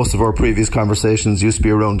most of our previous conversations used to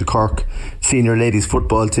be around the Cork senior ladies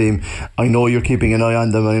football team. I know you're keeping an eye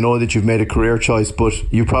on them, and I know that you've made a career choice, but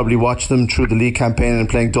you probably watched them through the league campaign and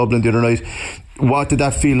playing Dublin the other night. What did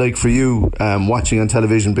that feel like for you, watching on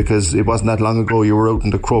television, because it wasn't that long ago you were out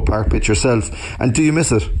in the Croke Park pitch yourself, and do you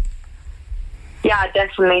miss it? Yeah,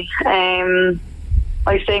 definitely.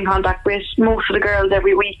 I stay in contact with most of the girls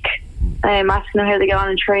every week, asking them how they get on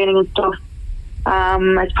in training and stuff.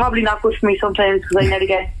 It's probably not good for me sometimes, because I never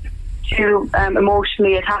get too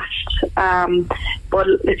emotionally attached, but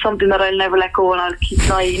it's something that I'll never let go, and I'll keep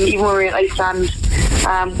an eye. Even when we were in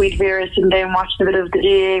Iceland, we'd Vera sitting down watching a bit of the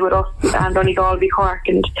GAA with us and Donegal v Cork,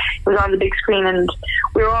 and it was on the big screen, and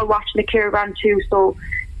we were all watching the Clare Grand too. So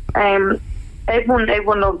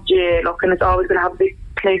everyone loves GAA, look, and it's always going to have a big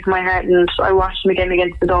place in my heart. And I watched them again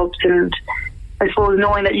against the Dubs, and I suppose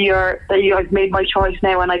knowing that I've made my choice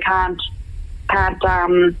now, and I can't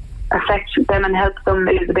affect them and help them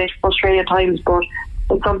is a bit frustrating at times, but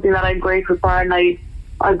it's something that I'm grateful for, and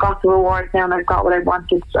I've got the rewards now, and I've got what I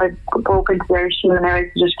wanted. I've broken to their issue, and now I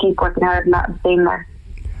have to just keep working hard and that and staying there.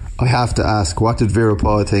 I have to ask, what did Vera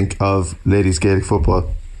Paul think of ladies Gaelic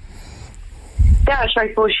football? Yeah, sure, I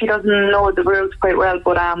suppose she doesn't know the rules quite well,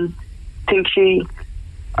 but I think she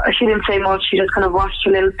didn't say much. She just kind of watched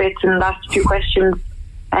a little bit and asked a few questions.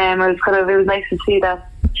 It was nice to see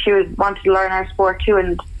that she wanted to learn our sport too,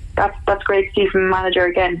 and that's great to see from a manager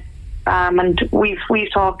again. And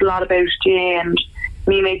we've talked a lot about GA and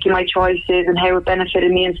me making my choices and how it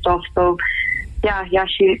benefited me and stuff. So yeah,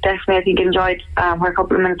 she definitely, I think, enjoyed her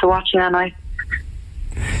couple of minutes of watching that night.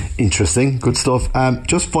 Interesting, good stuff.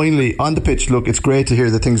 Just finally, on the pitch, look, it's great to hear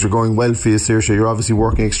that things are going well for you, Saoirse. You're obviously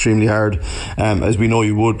working extremely hard, as we know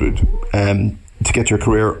you would, to get your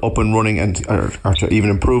career up and running and or to even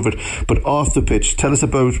improve it. But off the pitch, tell us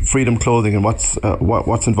about Freedom Clothing and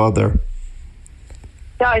what's involved there.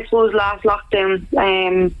 Yeah, I suppose last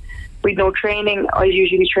lockdown, with no training, I was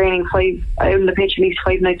usually training out on the pitch at least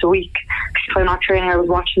 5 nights a week. If I'm not training, I was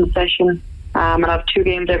watching the session, and I have 2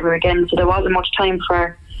 games every weekend, so there wasn't much time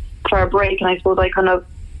for a break. And I suppose I kind of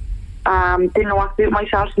didn't know what to do with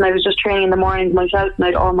myself, and I was just training in the mornings myself, and I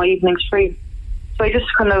had all my evenings free. So I just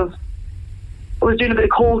kind of was doing a bit of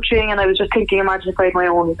coaching, and I was just thinking, imagine if I had my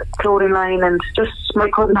own clothing line. And just my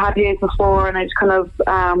cousin had it before, and I just kind of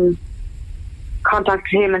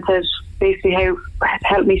contacted him and said basically how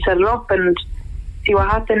help me set it up and see what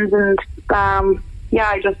happens. And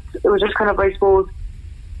it was just kind of, I suppose,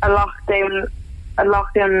 a lockdown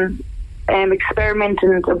experiment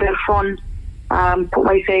and a bit of fun. Put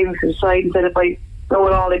my savings aside and said if I blow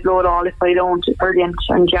it all, I blow it all. If I don't, it's brilliant.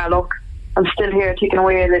 And yeah, look, I'm still here taking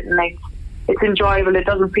away at it, and it's enjoyable. It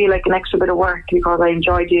doesn't feel like an extra bit of work because I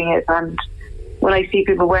enjoy doing it. And when I see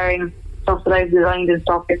people wearing stuff that I've designed and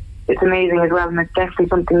stuff, it's amazing as well, and it's definitely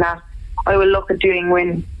something that I will look at doing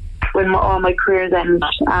when all my careers end.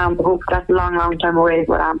 But hopefully that's a long time away.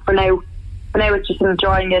 But for now it's just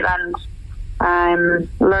enjoying it and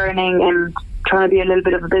learning and trying to be a little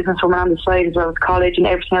bit of a businesswoman on the side as well as college and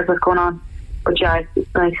everything else that's going on. But yeah,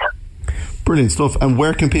 it's nice. Brilliant stuff. And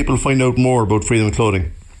where can people find out more about Freedom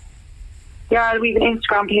Clothing? Yeah, we have an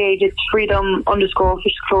Instagram page. It's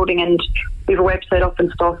freedom_official clothing, and we have a website up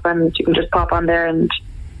and stuff, and you can just pop on there, and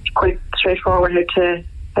it's quite straightforward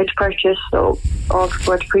how to purchase, so all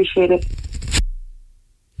support appreciated.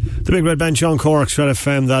 The Big Red Bench on Cork's Red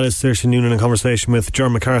FM. That is Saoirse Noonan in conversation with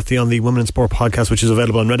John McCarthy on the Women in Sport podcast, which is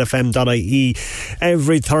available on redfm.ie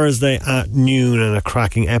every Thursday at noon, and a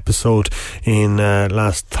cracking episode in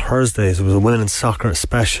last Thursday. So it was a Women in Soccer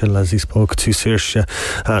special as he spoke to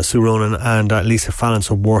Saoirse, Sue Ronan and Lisa Fallon,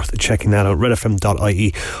 so worth checking that out,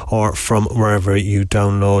 redfm.ie or from wherever you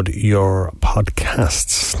download your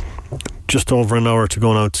podcasts. Just over an hour to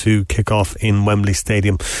go now to kick off in Wembley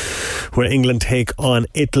Stadium, where England take on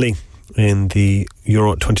Italy in the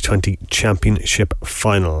Euro 2020 Championship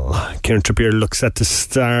final. Kieran Trippier looks set to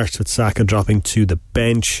start, with Saka dropping to the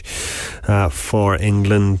bench for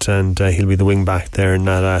England, and he'll be the wing back there in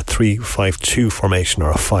that 3-5-2 formation,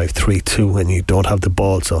 or a 5-3-2 when you don't have the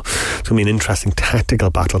ball. So it's going to be an interesting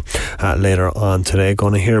tactical battle later on today.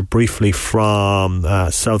 Going to hear briefly from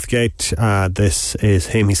Southgate. This is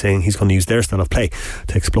him. He's saying he's going to use their style of play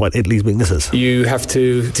to exploit Italy's weaknesses. You have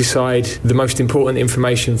to decide the most important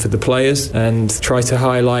information for the players and try to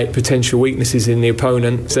highlight potential weaknesses in the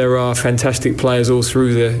opponent. There are fantastic players all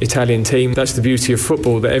through the Italian team. That's the beauty of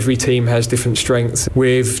football, that every team has different strengths.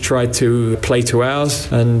 We've tried to play to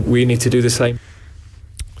ours, and we need to do the same.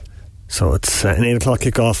 So it's an 8 o'clock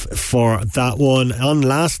kick-off for that one. On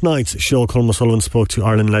last night's show, Colm O'Sullivan spoke to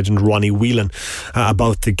Ireland legend Ronnie Whelan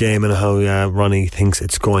about the game and how Ronnie thinks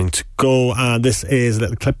it's going to go. This is a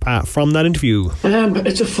little clip from that interview.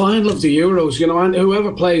 It's a final of the Euros, and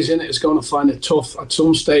whoever plays in it is going to find it tough at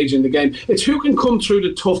some stage in the game. It's who can come through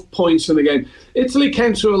the tough points in the game. Italy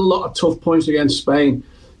came through a lot of tough points against Spain.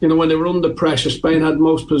 When they were under pressure, Spain had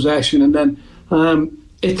most possession, and then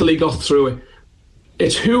Italy got through it.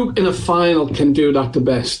 It's who in a final can do that the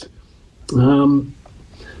best. I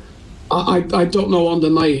don't know on the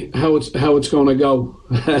night how it's going to go.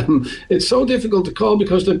 It's so difficult to call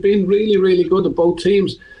because they've been really, really good at both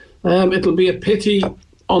teams. It'll be a pity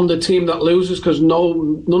on the team that loses, because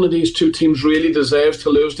none of these two teams really deserves to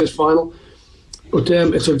lose this final. But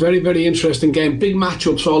it's a very, very interesting game. Big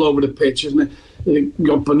matchups all over the pitch, isn't it? You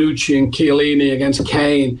got Bonucci and Chiellini against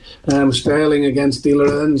Kane, Sterling against Di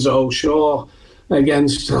Lorenzo, Shaw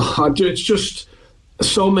against... it's just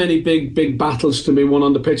so many big battles to be won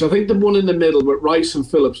on the pitch. I think the one in the middle with Rice and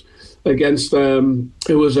Phillips against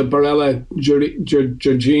it was a Barella,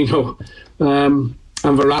 Giorgino, and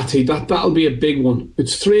Verratti. That'll be a big one.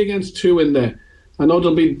 It's 3 against 2 in there. I know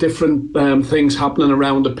there'll be different things happening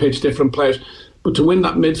around the pitch, different players, but to win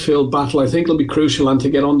that midfield battle, I think it'll be crucial, and to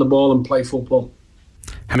get on the ball and play football.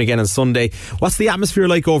 Him again on Sunday. What's the atmosphere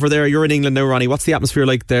like over there? You're in England now, Ronnie. What's the atmosphere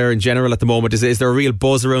like there in general at the moment? Is there a real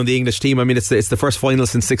buzz around the English team? I mean, it's the first final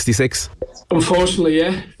since '66. Unfortunately,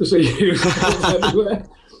 yeah. There's a huge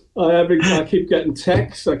everywhere. I keep getting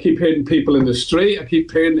texts. I keep hearing people in the street. I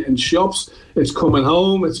keep hearing it in shops. It's coming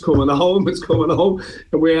home. It's coming home. It's coming home.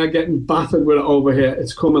 And we are getting battered with it over here.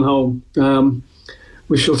 It's coming home.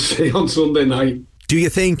 We shall see on Sunday night. Do you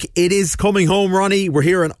think it is coming home, Ronnie? We're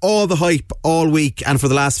hearing all the hype all week and for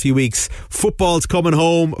the last few weeks. Football's coming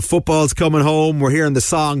home. Football's coming home. We're hearing the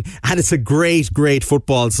song, and it's a great, great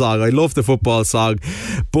football song. I love the football song.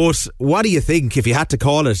 But what do you think, if you had to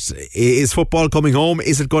call it? Is football coming home?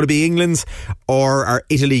 Is it going to be England's, or are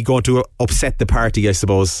Italy going to upset the party, I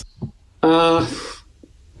suppose? My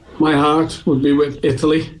heart would be with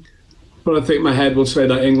Italy, but I think my head will say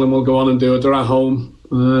that England will go on and do it. They're at home.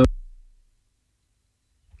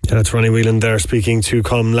 Yeah, that's Ronnie Whelan there speaking to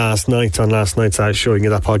Colm last night's show. You can get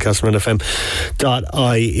that podcast from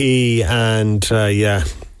redfm.ie. And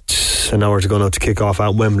an hour to go now to kick off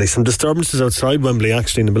at Wembley. Some disturbances outside Wembley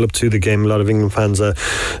actually in the build up to the game. A lot of England fans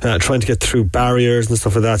trying to get through barriers and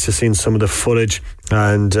stuff like that. Just seen some of the footage,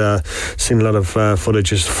 and seen a lot of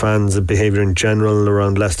footage of fans' behaviour in general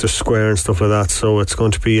around Leicester Square and stuff like that. So it's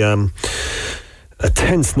going to be a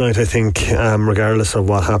tense night, I think, regardless of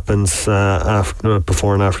what happens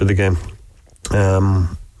before and after the game.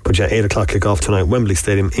 But yeah, 8 o'clock kick-off tonight, Wembley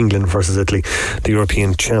Stadium, England versus Italy, the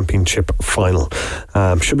European Championship final.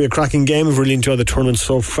 Should be a cracking game. I've really enjoyed the tournament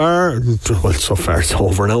so far. Well, so far it's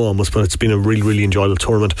over now almost, but it's been a really, really enjoyable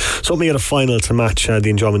tournament. So hoping at a final to match the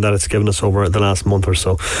enjoyment that it's given us over the last month or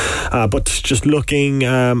so. But just looking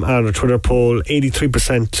at our Twitter poll,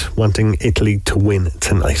 83% wanting Italy to win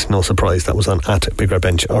tonight. No surprise, that was on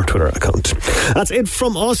 @BigRedBench, our Twitter account. That's it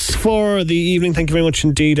from us for the evening. Thank you very much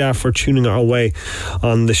indeed for tuning our way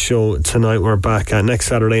on the show tonight. We're back next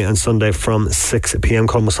Saturday and Sunday from 6 p.m.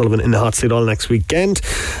 Colm Sullivan in the hot seat all next weekend,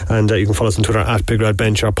 and you can follow us on Twitter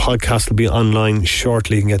 @BigRedBench. Our podcast will be online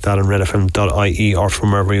shortly. You can get that on redfm.ie or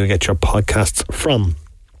from wherever you get your podcasts from.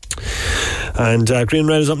 And Green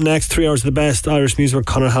Red is up next. 3 hours of the best Irish music with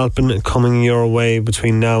Conor Halpin coming your way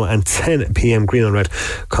between now and 10 p.m. Green on Red.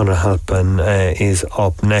 Conor Halpin is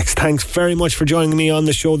up next. Thanks very much for joining me on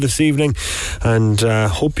the show this evening, and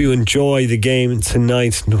hope you enjoy the game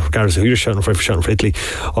tonight, regardless of who you're shouting for, if you're shouting for Italy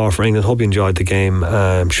or for England. Hope you enjoyed the game.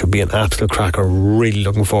 Should be an absolute cracker. Really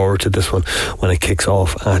looking forward to this one when it kicks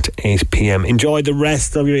off at 8 p.m. Enjoy the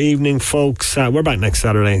rest of your evening, folks. We're back next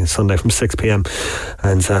Saturday and Sunday from 6 p.m.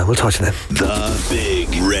 and we'll talk to you then. The Big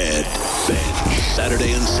Red Bench,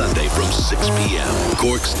 Saturday and Sunday from 6 p.m.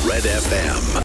 Cork's Red FM.